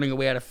the guy's running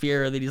away out of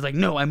fear, and then he's like,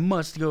 no, I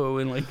must go,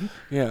 and like.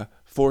 Yeah,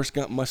 Forrest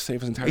Gump must save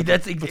his entire.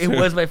 It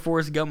was my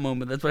Forrest Gump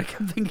moment. That's what I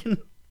kept thinking.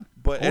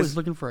 But always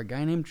looking for a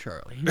guy named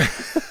Charlie.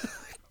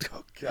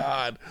 Oh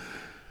God.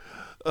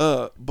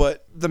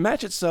 But the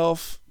match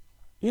itself.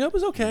 It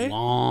was okay.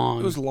 Long.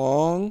 It was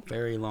long.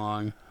 Very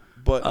long.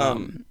 But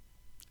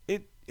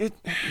it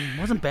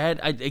wasn't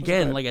bad. I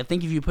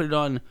think if you put it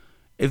on,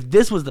 if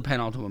this was the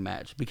penultimate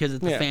match, because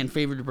it's the fan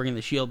favorite to bring in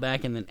the Shield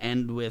back and then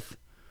end with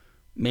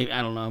maybe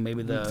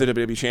the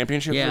WWE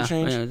Championship for a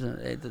change.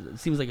 It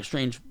seems like a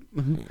strange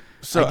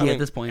idea at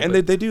this point. And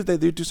they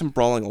do some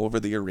brawling all over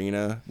the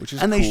arena, which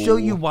is and cool. They show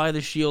you why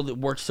the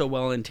Shield works so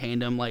well in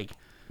tandem. Like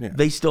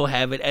they still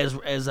have it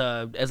as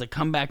a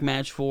comeback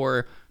match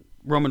for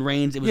Roman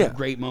Reigns. It was a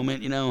great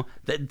moment,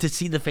 to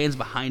see the fans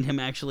behind him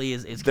actually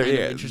is kind of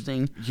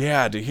interesting.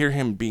 Yeah, to hear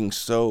him being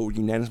so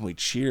unanimously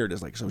cheered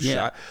is like so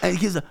shocked.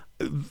 Because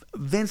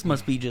Vince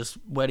must be just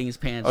wetting his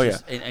pants. Oh yeah,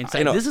 and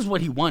saying, this is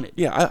what he wanted.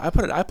 Yeah, I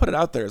put it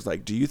out there as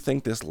like, do you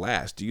think this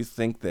lasts? Do you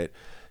think that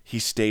he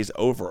stays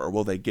over, or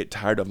will they get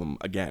tired of him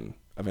again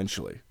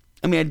eventually?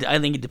 I mean, I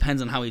think it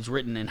depends on how he's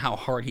written and how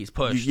hard he's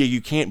pushed.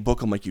 You can't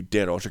book him like you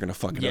did, or else you're gonna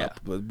fuck it up.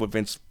 But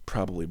Vince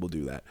probably will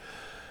do that.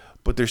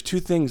 But there's two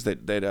things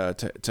that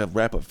to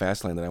wrap up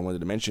Fastlane that I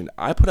wanted to mention.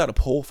 I put out a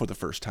poll for the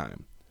first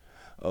time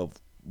of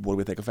what do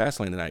we think of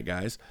Fastlane tonight,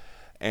 guys?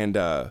 And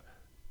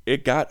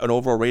it got an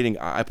overall rating.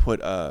 I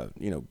put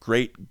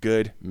great,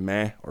 good,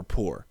 meh, or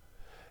poor,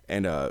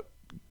 and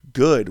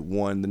good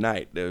won the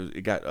night.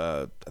 It got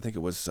I think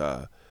it was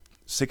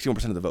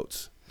 61% of the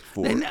votes.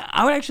 And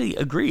I would actually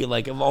agree.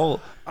 Like of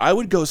all, I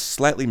would go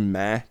slightly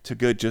meh to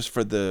good just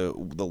for the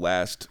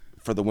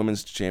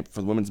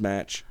women's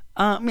match.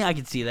 I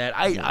could see that.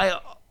 I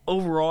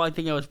overall, I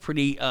think I was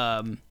pretty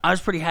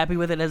happy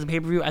with it as a pay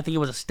per view. I think it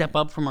was a step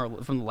up from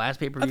the last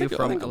pay per view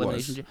from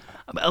Elimination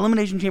Chamber.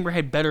 Elimination Chamber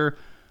had better.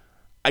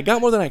 I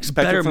got more than I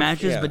expected. Better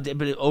matches, but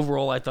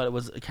overall, I thought it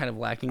was kind of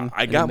lacking.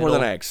 I got more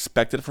than I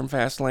expected from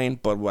Fastlane,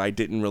 but I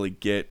didn't really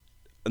get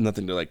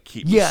nothing to like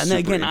keep. Yeah, and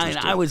again,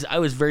 I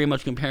was very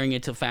much comparing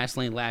it to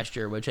Fastlane last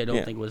year, which I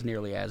don't think was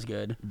nearly as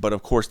good. But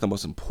of course, the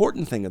most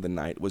important thing of the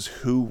night was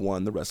who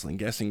won the wrestling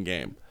guessing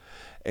game,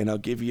 and I'll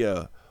give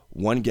you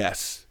one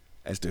guess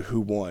as to who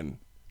won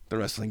the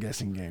wrestling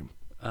guessing game.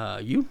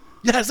 You?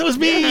 Yes, it was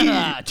me.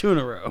 2 in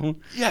a row.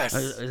 Yes,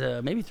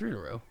 maybe 3 in a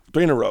row.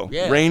 3 in a row.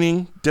 Yeah.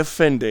 Reigning,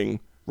 defending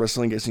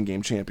wrestling guessing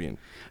game champion.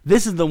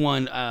 This is the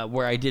one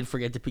where I did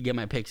forget to get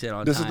my picks in on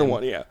time. This is the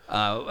one, yeah.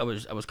 I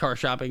was car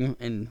shopping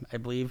and I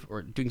believe,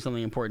 or doing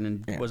something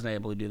important and wasn't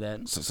able to do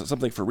that. So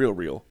something for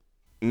real.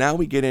 Now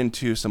we get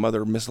into some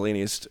other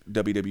miscellaneous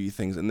WWE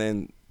things, and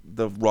then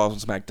the Raws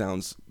and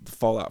SmackDowns, the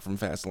fallout from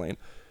Fastlane.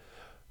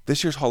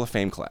 This year's Hall of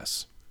Fame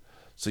class.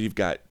 So you've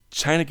got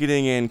China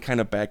getting in kind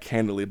of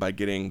backhandedly by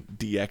getting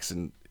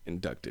DX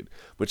inducted,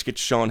 which gets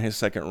Shawn his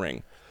second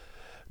ring.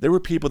 There were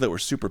people that were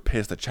super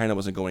pissed that China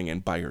wasn't going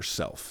in by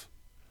herself.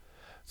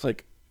 It's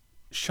like,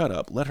 shut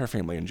up. Let her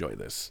family enjoy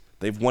this.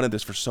 They've wanted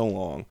this for so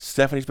long.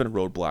 Stephanie's been a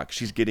roadblock.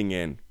 She's getting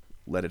in.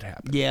 Let it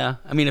happen. Yeah.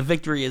 I mean, a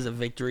victory is a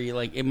victory.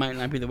 Like, it might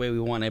not be the way we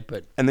want it,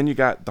 but... And then you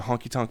got the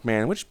Honky Tonk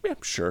Man, which, yeah,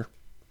 sure.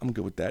 I'm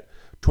good with that.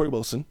 Tori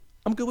Wilson.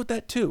 I'm good with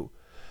that, too.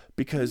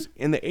 Because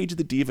in the age of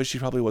the diva, she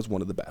probably was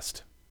one of the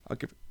best. I'll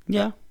give...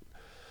 Yeah.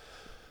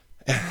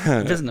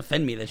 It doesn't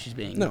offend me that she's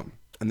being... No.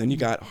 And then you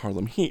got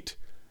Harlem Heat,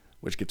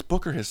 which gets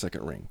Booker his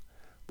second ring,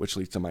 which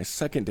leads to my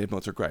second Dave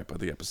Meltzer gripe of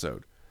the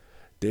episode.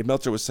 Dave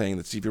Meltzer was saying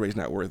that Stevie Ray's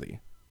not worthy.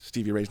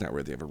 Stevie Ray's not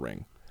worthy of a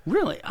ring.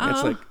 Really? And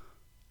it's like,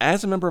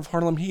 as a member of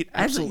Harlem Heat,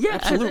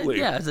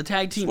 absolutely. As a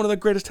tag team. It's one of the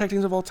greatest tag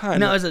teams of all time.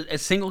 No, as a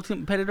single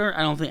competitor,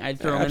 I don't think I'd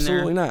throw him in there.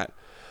 Absolutely not.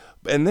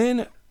 And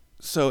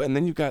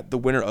then you've got the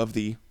winner of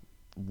the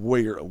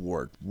Warrior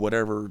Award,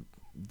 whatever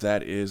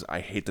that is. I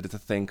hate that it's a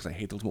thing because I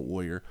hate the Ultimate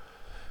Warrior.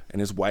 And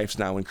his wife's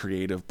now in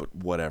creative, but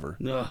whatever.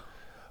 Ugh.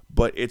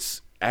 But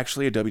it's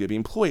actually a WWE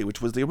employee,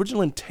 which was the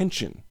original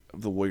intention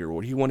of the Warrior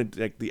Award. He wanted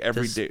like the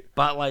everyday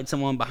spotlight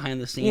someone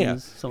behind the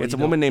scenes. Yeah. It's a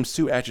woman named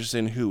Sue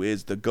Atchison who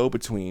is the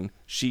go-between.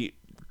 She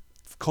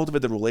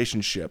cultivated the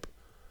relationship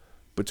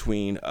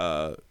between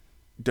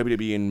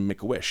WWE and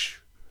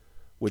Make-A-Wish,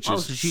 which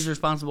is so she's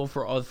responsible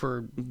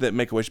for that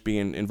Make-A-Wish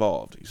being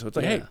involved. So it's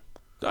like, hey,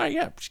 all right,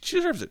 yeah, she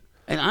deserves it.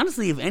 And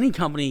honestly, if any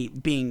company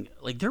being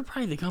like, they're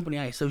probably the company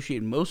I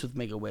associate most with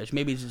Make-A-Wish.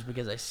 Maybe it's just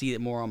because I see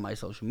it more on my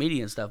social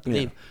media and stuff. But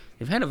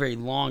they've had a very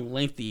long,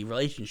 lengthy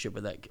relationship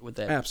with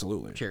that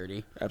absolutely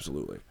charity.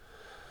 Absolutely.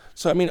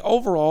 So I mean,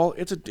 overall,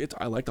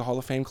 I like the Hall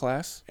of Fame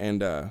class,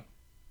 and I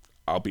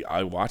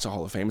watch the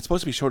Hall of Fame. It's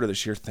supposed to be shorter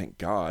this year, thank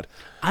God.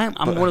 I'm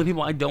one of the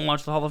people. I don't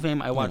watch the Hall of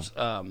Fame. I watch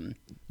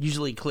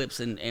usually clips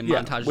and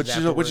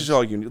montages which is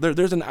all you need.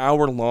 There's an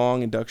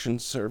hour-long induction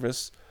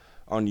service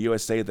on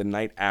USA the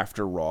night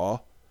after Raw.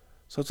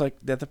 So it's like,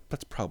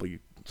 that's probably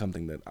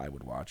something that I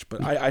would watch.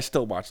 But I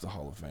still watch the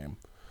Hall of Fame.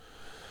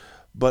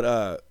 But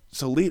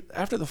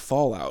after the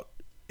fallout,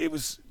 it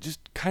was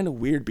just kind of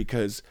weird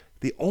because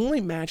the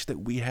only match that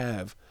we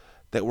have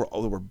that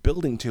we're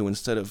building to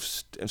instead of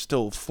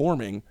still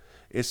forming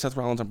is Seth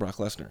Rollins and Brock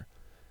Lesnar.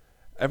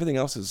 Everything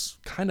else is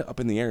kind of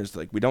up in the air. It's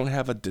like we don't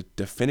have a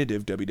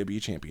definitive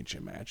WWE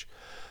Championship match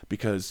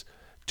because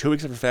 2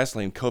 weeks after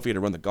Fastlane, Kofi had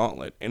to run the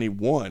gauntlet, and he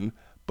won.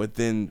 But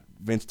then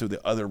Vince threw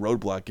the other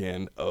roadblock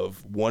in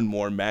of one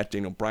more match.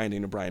 Daniel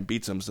Bryan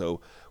beats him, so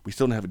we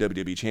still don't have a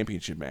WWE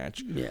Championship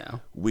match. Yeah.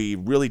 We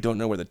really don't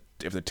know if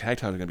the tag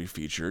titles are going to be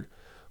featured.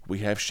 We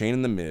have Shane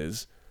and The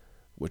Miz,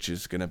 which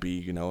is going to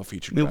be, a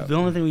featured. The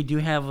only thing we do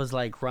have was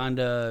like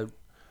Ronda,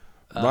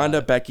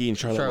 Becky, and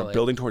Charlotte. We're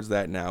building towards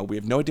that now. We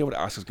have no idea what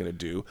Asuka's going to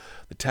do.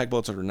 The tag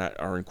belts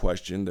are in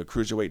question. The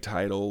cruiserweight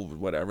title,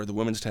 whatever. The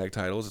women's tag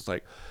titles. It's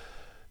like.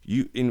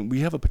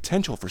 We have a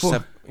potential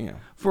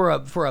for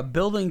a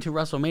building to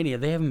WrestleMania.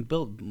 They haven't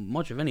built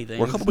much of anything.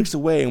 We're a couple weeks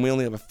away, and we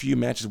only have a few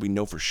matches we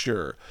know for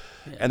sure.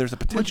 Yeah. And there's a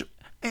potential.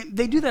 And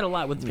they do that a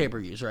lot with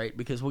pay-per-views, right?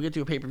 Because we'll get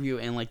to a pay-per-view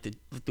and like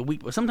the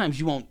week. Sometimes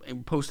you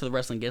won't post to the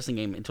wrestling guessing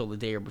game until the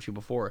day or two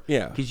before.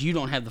 Yeah. Because you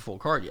don't have the full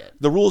card yet.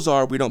 The rules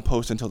are we don't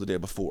post until the day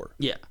before.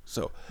 Yeah.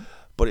 So.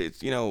 But it's,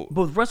 But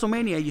with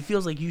WrestleMania, it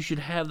feels like you should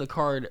have the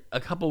card a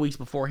couple weeks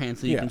beforehand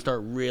so you can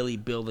start really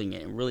building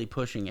it and really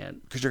pushing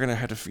it. Because you're going to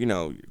have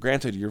to,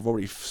 granted, you've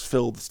already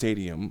filled the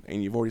stadium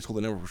and you've already sold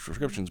the number of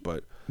subscriptions,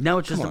 but... Now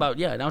it's just about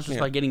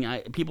getting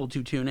people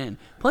to tune in.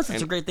 Plus,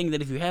 it's a great thing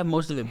that if you have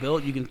most of it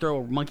built, you can throw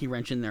a monkey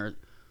wrench in there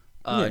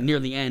near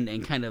the end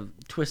and kind of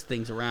twist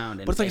things around.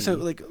 And, but it's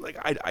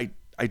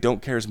I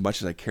don't care as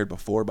much as I cared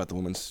before about the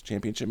women's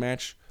championship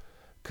match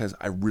because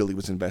I really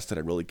was invested.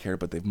 I really cared,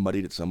 but they've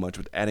muddied it so much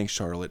with adding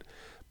Charlotte,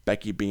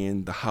 Becky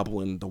being the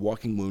hobbling, the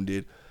walking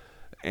wounded,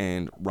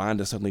 and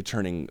Ronda suddenly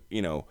turning,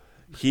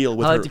 heel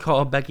with her. I like to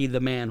call Becky the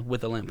man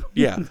with a limp.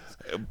 Yeah.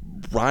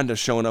 Ronda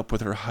showing up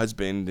with her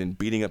husband and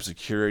beating up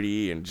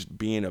security and just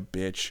being a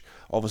bitch.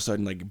 All of a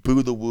sudden, like,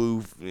 boo the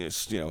woo,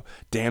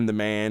 damn the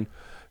man,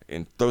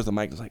 and throws the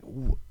mic. It's like,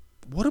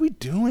 what are we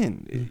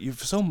doing?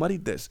 You've so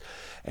muddied this.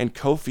 And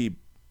Kofi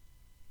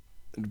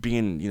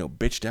being,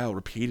 bitched out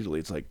repeatedly.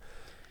 It's like,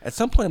 at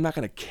some point, I'm not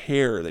going to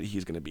care that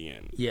he's going to be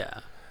in.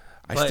 Yeah.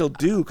 I still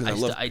do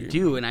because I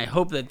do, and I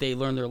hope that they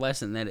learn their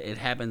lesson, that it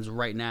happens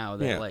right now,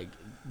 that,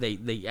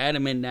 they add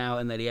him in now,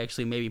 and that he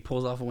actually maybe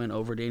pulls off a win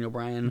over Daniel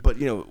Bryan. But,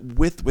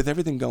 with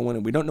everything going,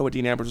 and we don't know what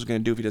Dean Ambrose is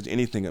going to do if he does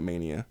anything at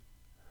Mania.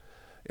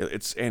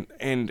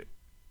 And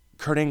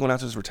Kurt Angle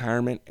announced his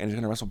retirement, and he's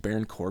going to wrestle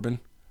Baron Corbin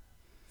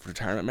for a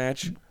retirement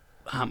match.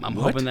 I'm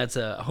hoping that's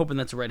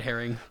a red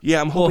herring. Yeah,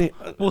 I'm hoping.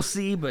 We'll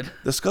see, but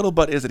the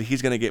scuttlebutt is that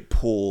he's going to get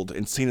pulled,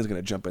 and Cena's going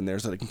to jump in there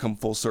so that it can come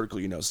full circle.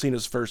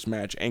 Cena's first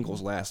match,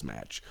 Angle's last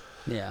match.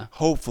 Yeah,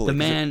 hopefully the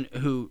man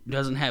who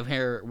doesn't have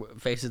hair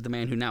faces the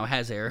man who now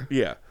has hair.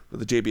 Yeah,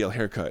 with the JBL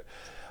haircut.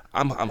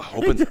 I'm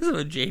hoping. He doesn't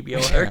have a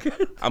JBL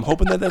haircut. I'm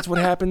hoping that's what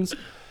happens.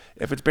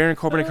 If it's Baron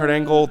Corbin and Kurt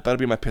Angle, that'll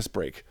be my piss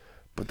break.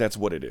 But that's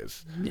what it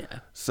is. Yeah.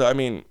 So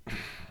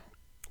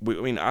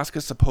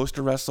Asuka's supposed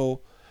to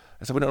wrestle.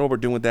 I said we don't know what we're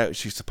doing with that.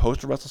 She's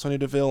supposed to wrestle Sonya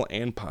Deville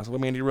and possibly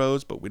Mandy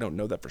Rose, but we don't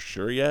know that for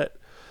sure yet.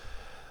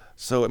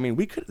 So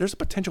there's a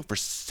potential for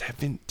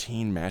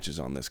 17 matches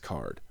on this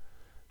card.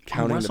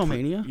 Counting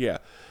WrestleMania? Yeah.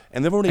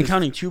 And they've already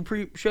counting 2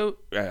 pre-show?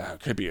 Yeah, it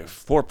could be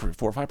four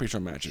or five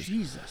pre-show matches.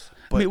 Jesus.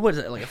 But, what is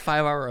it, like a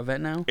 5-hour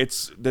event now?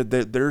 It's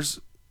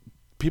there's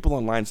people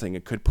online saying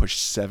it could push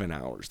 7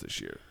 hours this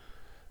year.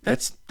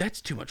 That's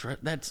too much, right?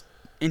 That's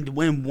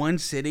in one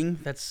sitting.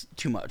 That's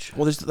too much.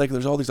 Well,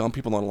 there's all these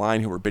people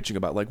online who were bitching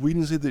about we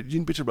didn't say that you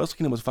didn't bitch at Wrestle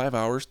Kingdom was 5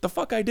 hours. The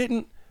fuck I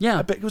didn't. Yeah,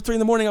 I bet it was 3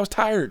 a.m. I was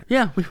tired.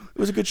 Yeah, it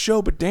was a good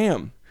show, but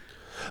damn.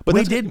 But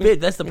we did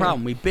bitch. That's the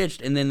problem. We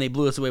bitched and then they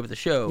blew us away with the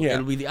show. Yeah,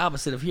 it'll be the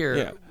opposite of here.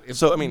 Yeah.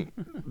 So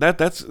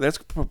that's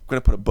going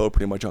to put a bow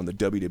pretty much on the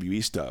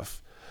WWE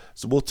stuff.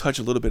 So we'll touch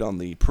a little bit on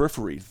the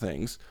periphery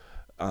things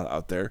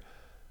out there.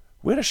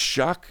 We had a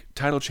shock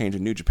title change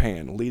in New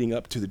Japan leading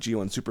up to the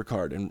G1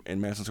 Supercard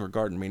in Madison Square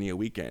Garden Mania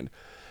weekend.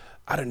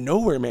 Out of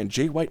nowhere, man,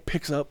 Jay White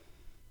picks up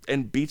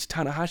and beats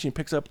Tanahashi and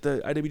picks up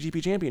the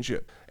IWGP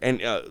Championship.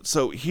 And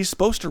so he's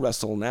supposed to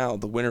wrestle now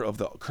the winner of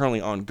the currently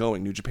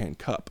ongoing New Japan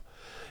Cup.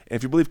 And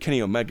if you believe Kenny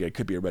Omega, it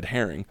could be a red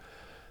herring,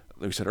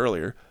 like we said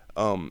earlier.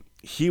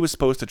 He was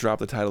supposed to drop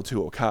the title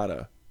to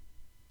Okada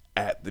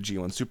at the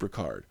G1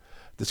 Supercard.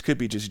 This could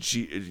be just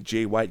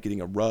Jay White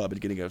getting a rub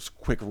and getting a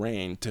quick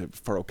reign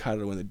for Okada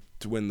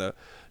to win the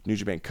New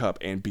Japan Cup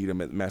and beat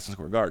him at Madison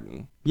Square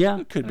Garden. Yeah,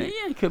 it could be.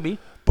 Yeah, it could be.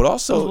 But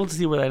also, we'll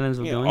see where that ends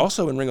up going.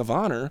 Also in Ring of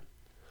Honor,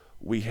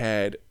 we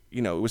had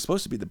it was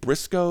supposed to be the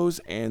Briscoes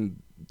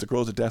and the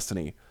Girls of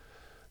Destiny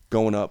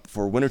going up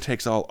for winner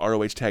takes all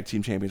ROH Tag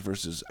Team Champions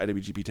versus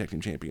IWGP Tag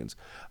Team Champions.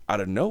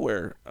 Out of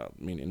nowhere,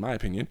 in my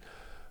opinion,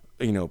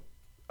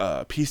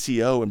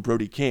 PCO and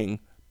Brody King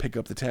pick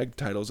up the tag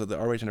titles of the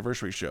ROH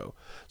Anniversary show.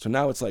 So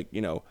now it's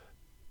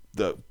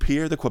the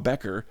Pierre the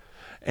Quebecer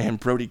and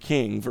Brody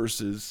King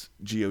versus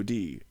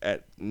GOD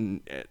at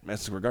Madison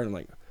Square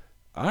Garden.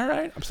 All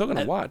right, I'm still going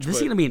to watch. This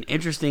is going to be an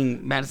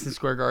interesting Madison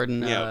Square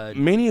Garden.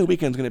 Mania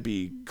weekend is going to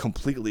be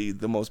completely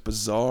the most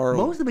bizarre.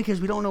 Mostly because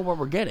we don't know what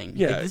we're getting.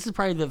 Yeah. This is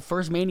probably the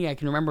first Mania I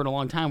can remember in a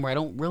long time where I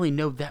don't really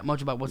know that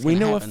much about what's going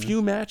to happen. We know a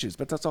few matches,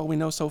 but that's all we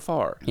know so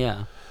far.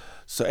 Yeah.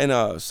 So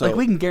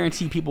we can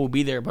guarantee people will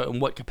be there, but in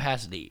what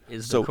capacity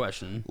is the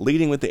question.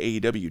 Leading with the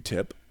AEW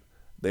tip,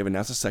 they've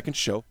announced a second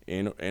show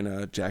in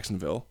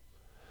Jacksonville.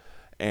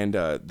 And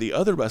the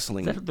other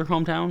wrestling... Is that their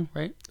hometown,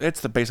 right?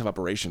 It's the base of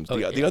operations. Oh,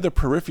 the other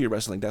periphery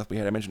wrestling death we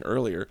had, I mentioned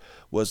earlier,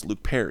 was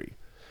Luke Perry.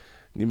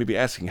 You may be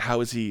asking,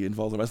 how is he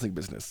involved in the wrestling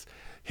business?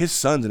 His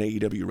son's an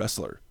AEW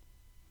wrestler.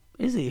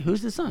 Is he?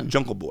 Who's his son?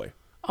 Jungle Boy.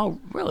 Oh,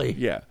 really?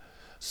 Yeah.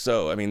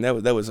 So,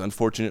 that was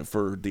unfortunate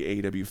for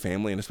the AEW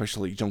family, and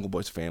especially Jungle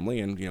Boy's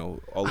family and,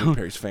 all Luke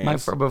Perry's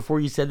fans.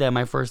 Before you said that,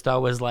 my first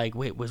thought was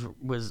wait,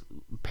 was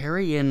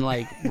Perry in,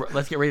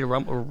 Let's Get Ready to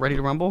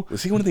Rumble?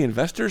 Was he one of the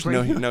investors?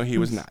 No, he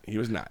was not. He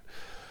was not.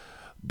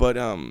 But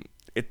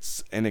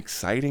it's an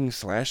exciting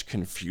 /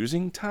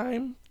 confusing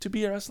time to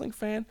be a wrestling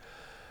fan.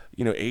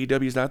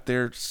 AEW's out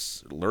there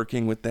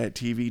lurking with that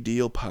TV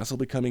deal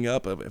possibly coming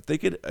up. If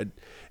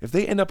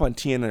they end up on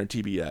TNN or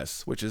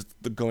TBS, which is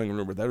the going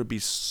rumor, that would be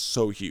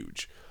so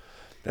huge.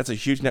 That's a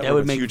huge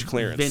network with huge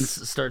clearance.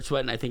 Vince start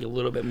sweating, I think, a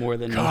little bit more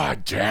than...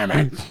 God damn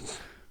it.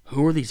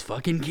 Who are these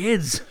fucking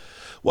kids?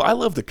 Well, I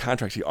love the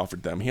contracts he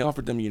offered them. He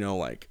offered them,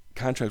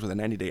 contracts with a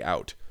 90-day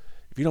out.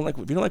 If you don't like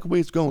the way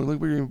it's going, like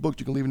where you're even booked,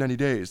 you can leave in 90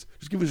 days.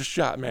 Just give us a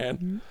shot,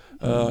 man.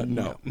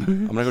 No.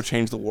 I'm going to go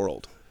change the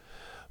world.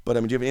 But do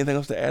you have anything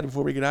else to add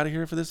before we get out of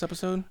here for this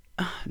episode?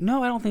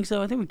 No, I don't think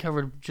so. I think we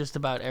covered just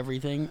about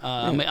everything.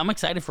 I'm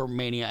excited for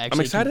Mania. Actually,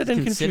 I'm excited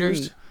and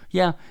confused.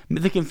 Yeah,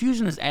 the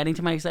confusion is adding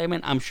to my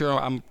excitement. I'm sure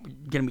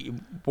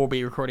we'll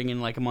be recording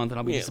in like a month, and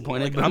I'll be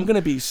disappointed. I'm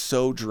gonna be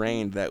so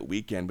drained that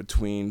weekend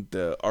between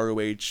the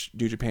ROH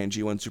New Japan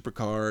G1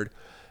 Supercard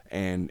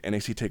and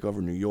NXT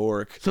TakeOver New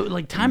York. So,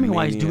 like,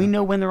 timing-wise, do we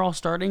know when they're all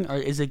starting? Or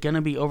is it going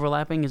to be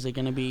overlapping? Is it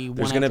going to be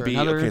one after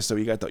another? Okay, so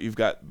you've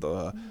got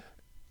the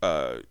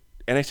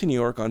NXT New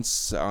York on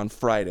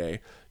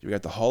Friday. You've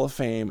got the Hall of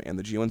Fame and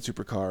the G1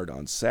 Supercard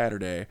on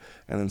Saturday.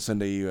 And then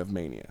Sunday you have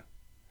Mania.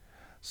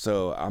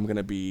 So I'm going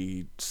to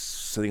be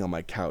sitting on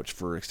my couch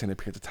for extended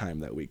periods of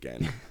time that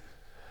weekend.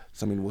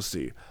 So, we'll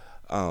see.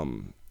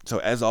 So,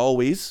 as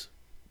always,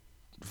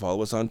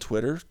 follow us on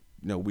Twitter.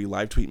 We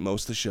live tweet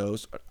most of the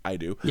shows. I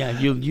do. Yeah,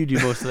 you do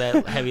most of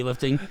that heavy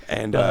lifting.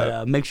 And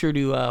make sure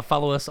to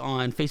follow us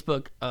on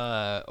Facebook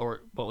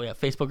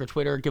Facebook or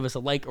Twitter. Give us a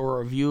like or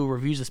a review.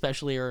 Reviews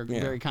especially are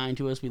very kind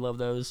to us. We love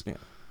those. Yeah.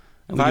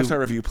 5-star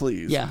review,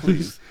 please. Yeah,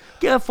 please.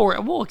 Get a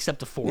 4. We'll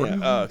accept a 4.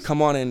 Yeah.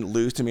 Come on and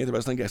lose to me at the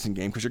wrestling guessing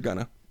game because you're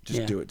gonna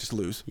do it. Just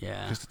lose.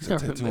 Yeah.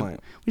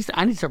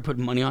 I need to start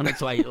putting money on it.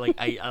 So I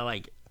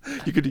like.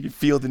 You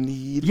feel the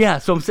need. Yeah,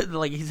 so I'm sitting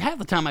like half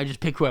the time I just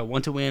pick who I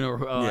want to win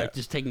or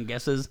just taking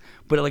guesses.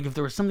 But like if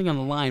there was something on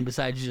the line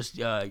besides just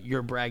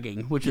you're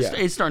bragging, which is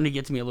it's starting to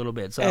get to me a little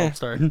bit. So I'll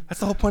start. That's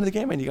the whole point of the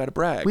game, man. You got to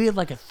brag. We had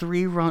like a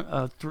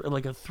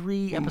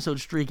 3 episode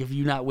streak of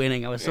you not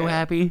winning. I was so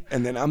happy.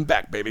 And then I'm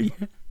back, baby.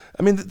 Yeah.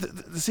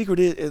 The secret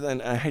is,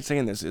 and I hate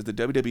saying this, is the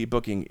WWE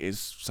booking is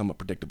somewhat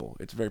predictable.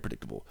 It's very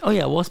predictable. Oh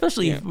yeah, well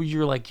especially if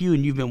you're like you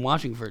and you've been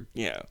watching for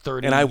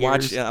 30 and I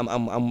years.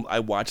 I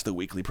watch the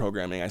weekly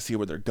programming. I see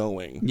where they're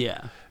going.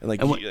 Yeah,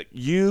 and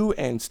you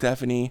and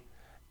Stephanie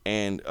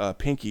and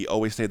Pinky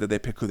always say that they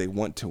pick who they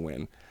want to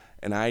win,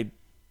 and I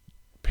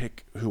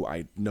pick who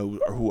I know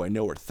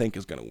or think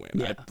is going to win.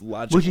 Yeah.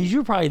 Which is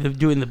you're probably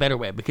doing the better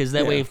way because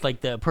that way if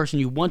like the person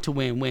you want to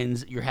win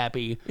wins, you're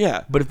happy.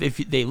 Yeah. But if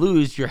they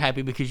lose, you're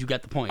happy because you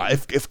got the point.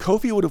 If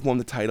Kofi would have won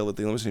the title at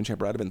the Elimination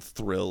Chamber, I'd have been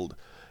thrilled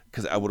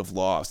because I would have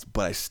lost,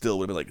 but I still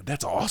would have been like,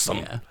 that's awesome.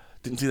 Yeah.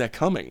 Didn't see that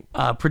coming.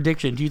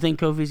 Prediction: do you think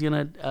Kofi's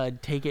gonna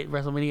take it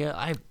WrestleMania?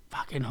 I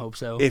fucking hope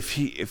so. If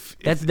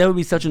that would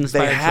be such an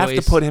inspired choice. They have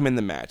choice. to put him in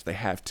the match. They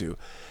have to,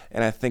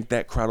 and I think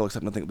that crowd will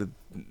accept nothing.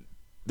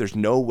 There's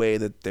no way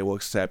that they will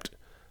accept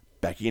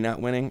Becky not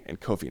winning and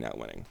Kofi not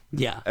winning.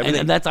 Yeah,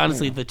 and that's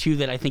honestly the two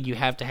that I think you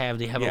have to have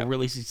a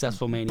really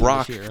successful Mania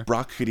this year.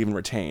 Brock could even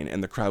retain,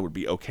 and the crowd would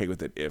be okay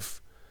with it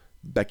if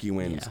Becky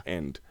wins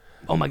and.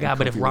 Oh my God!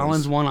 But if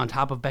Rollins won on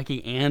top of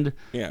Becky and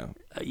they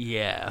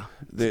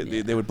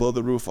would blow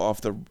the roof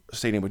off the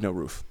stadium with no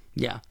roof.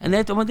 Yeah, and they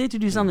have to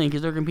do something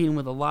because they're competing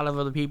with a lot of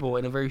other people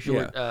in a very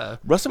short.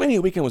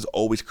 WrestleMania weekend was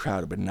always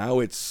crowded, but now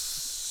it's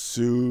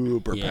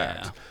super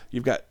packed.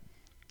 You've got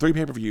 3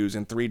 pay-per-views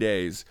in 3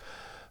 days.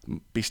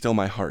 Be still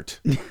my heart,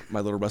 my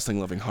little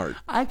wrestling-loving heart.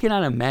 I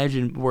cannot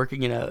imagine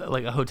working in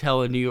a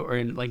hotel in New York or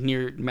in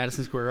near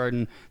Madison Square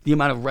Garden. The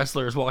amount of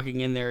wrestlers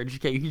walking in there, you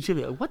can just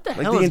be like, "What the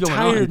hell is going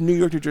on?" The entire New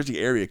York, New Jersey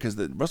area, because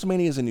the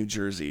WrestleMania is in New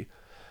Jersey,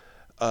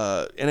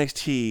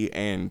 NXT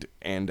and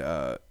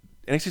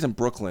NXT's in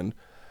Brooklyn,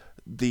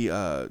 the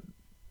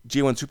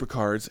G1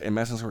 Supercards and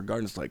Madison Square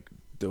Garden is like,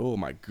 oh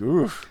my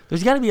goof.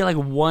 There's got to be like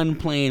one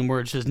plane where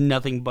it's just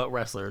nothing but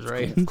wrestlers,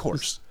 right? Of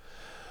course.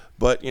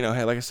 But,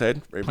 hey, like I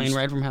said... Plane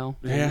ride from hell.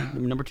 Yeah.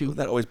 Number 2.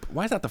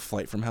 Why is that the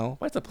flight from hell?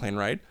 Why is that plane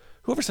ride?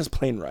 Whoever says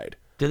plane ride.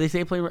 Did they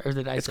say plane ride? Or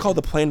did I It's called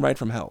the plane ride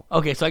from hell.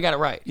 Okay, so I got it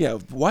right. Yeah,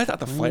 why is that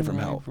the flight from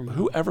hell?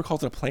 Whoever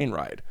calls it a plane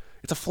ride?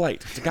 It's a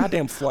flight. It's a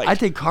goddamn flight. I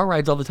take car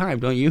rides all the time,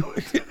 don't you?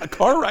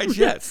 Car rides,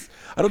 yes.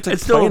 I don't take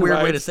It's still a weird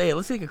rides. way to say it.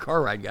 Let's take a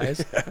car ride,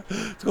 guys.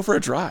 Let's go for a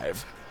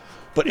drive.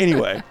 But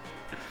anyway,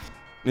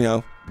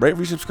 rate,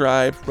 review,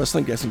 subscribe,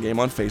 Wrestling Guessing Game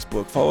on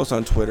Facebook. Follow us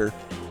on Twitter.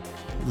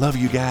 Love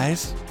you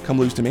guys. Come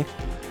lose to me.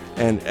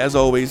 And as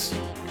always,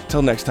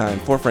 till next time,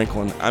 for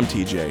Franklin, I'm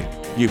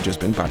TJ. You've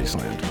just been body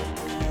slammed.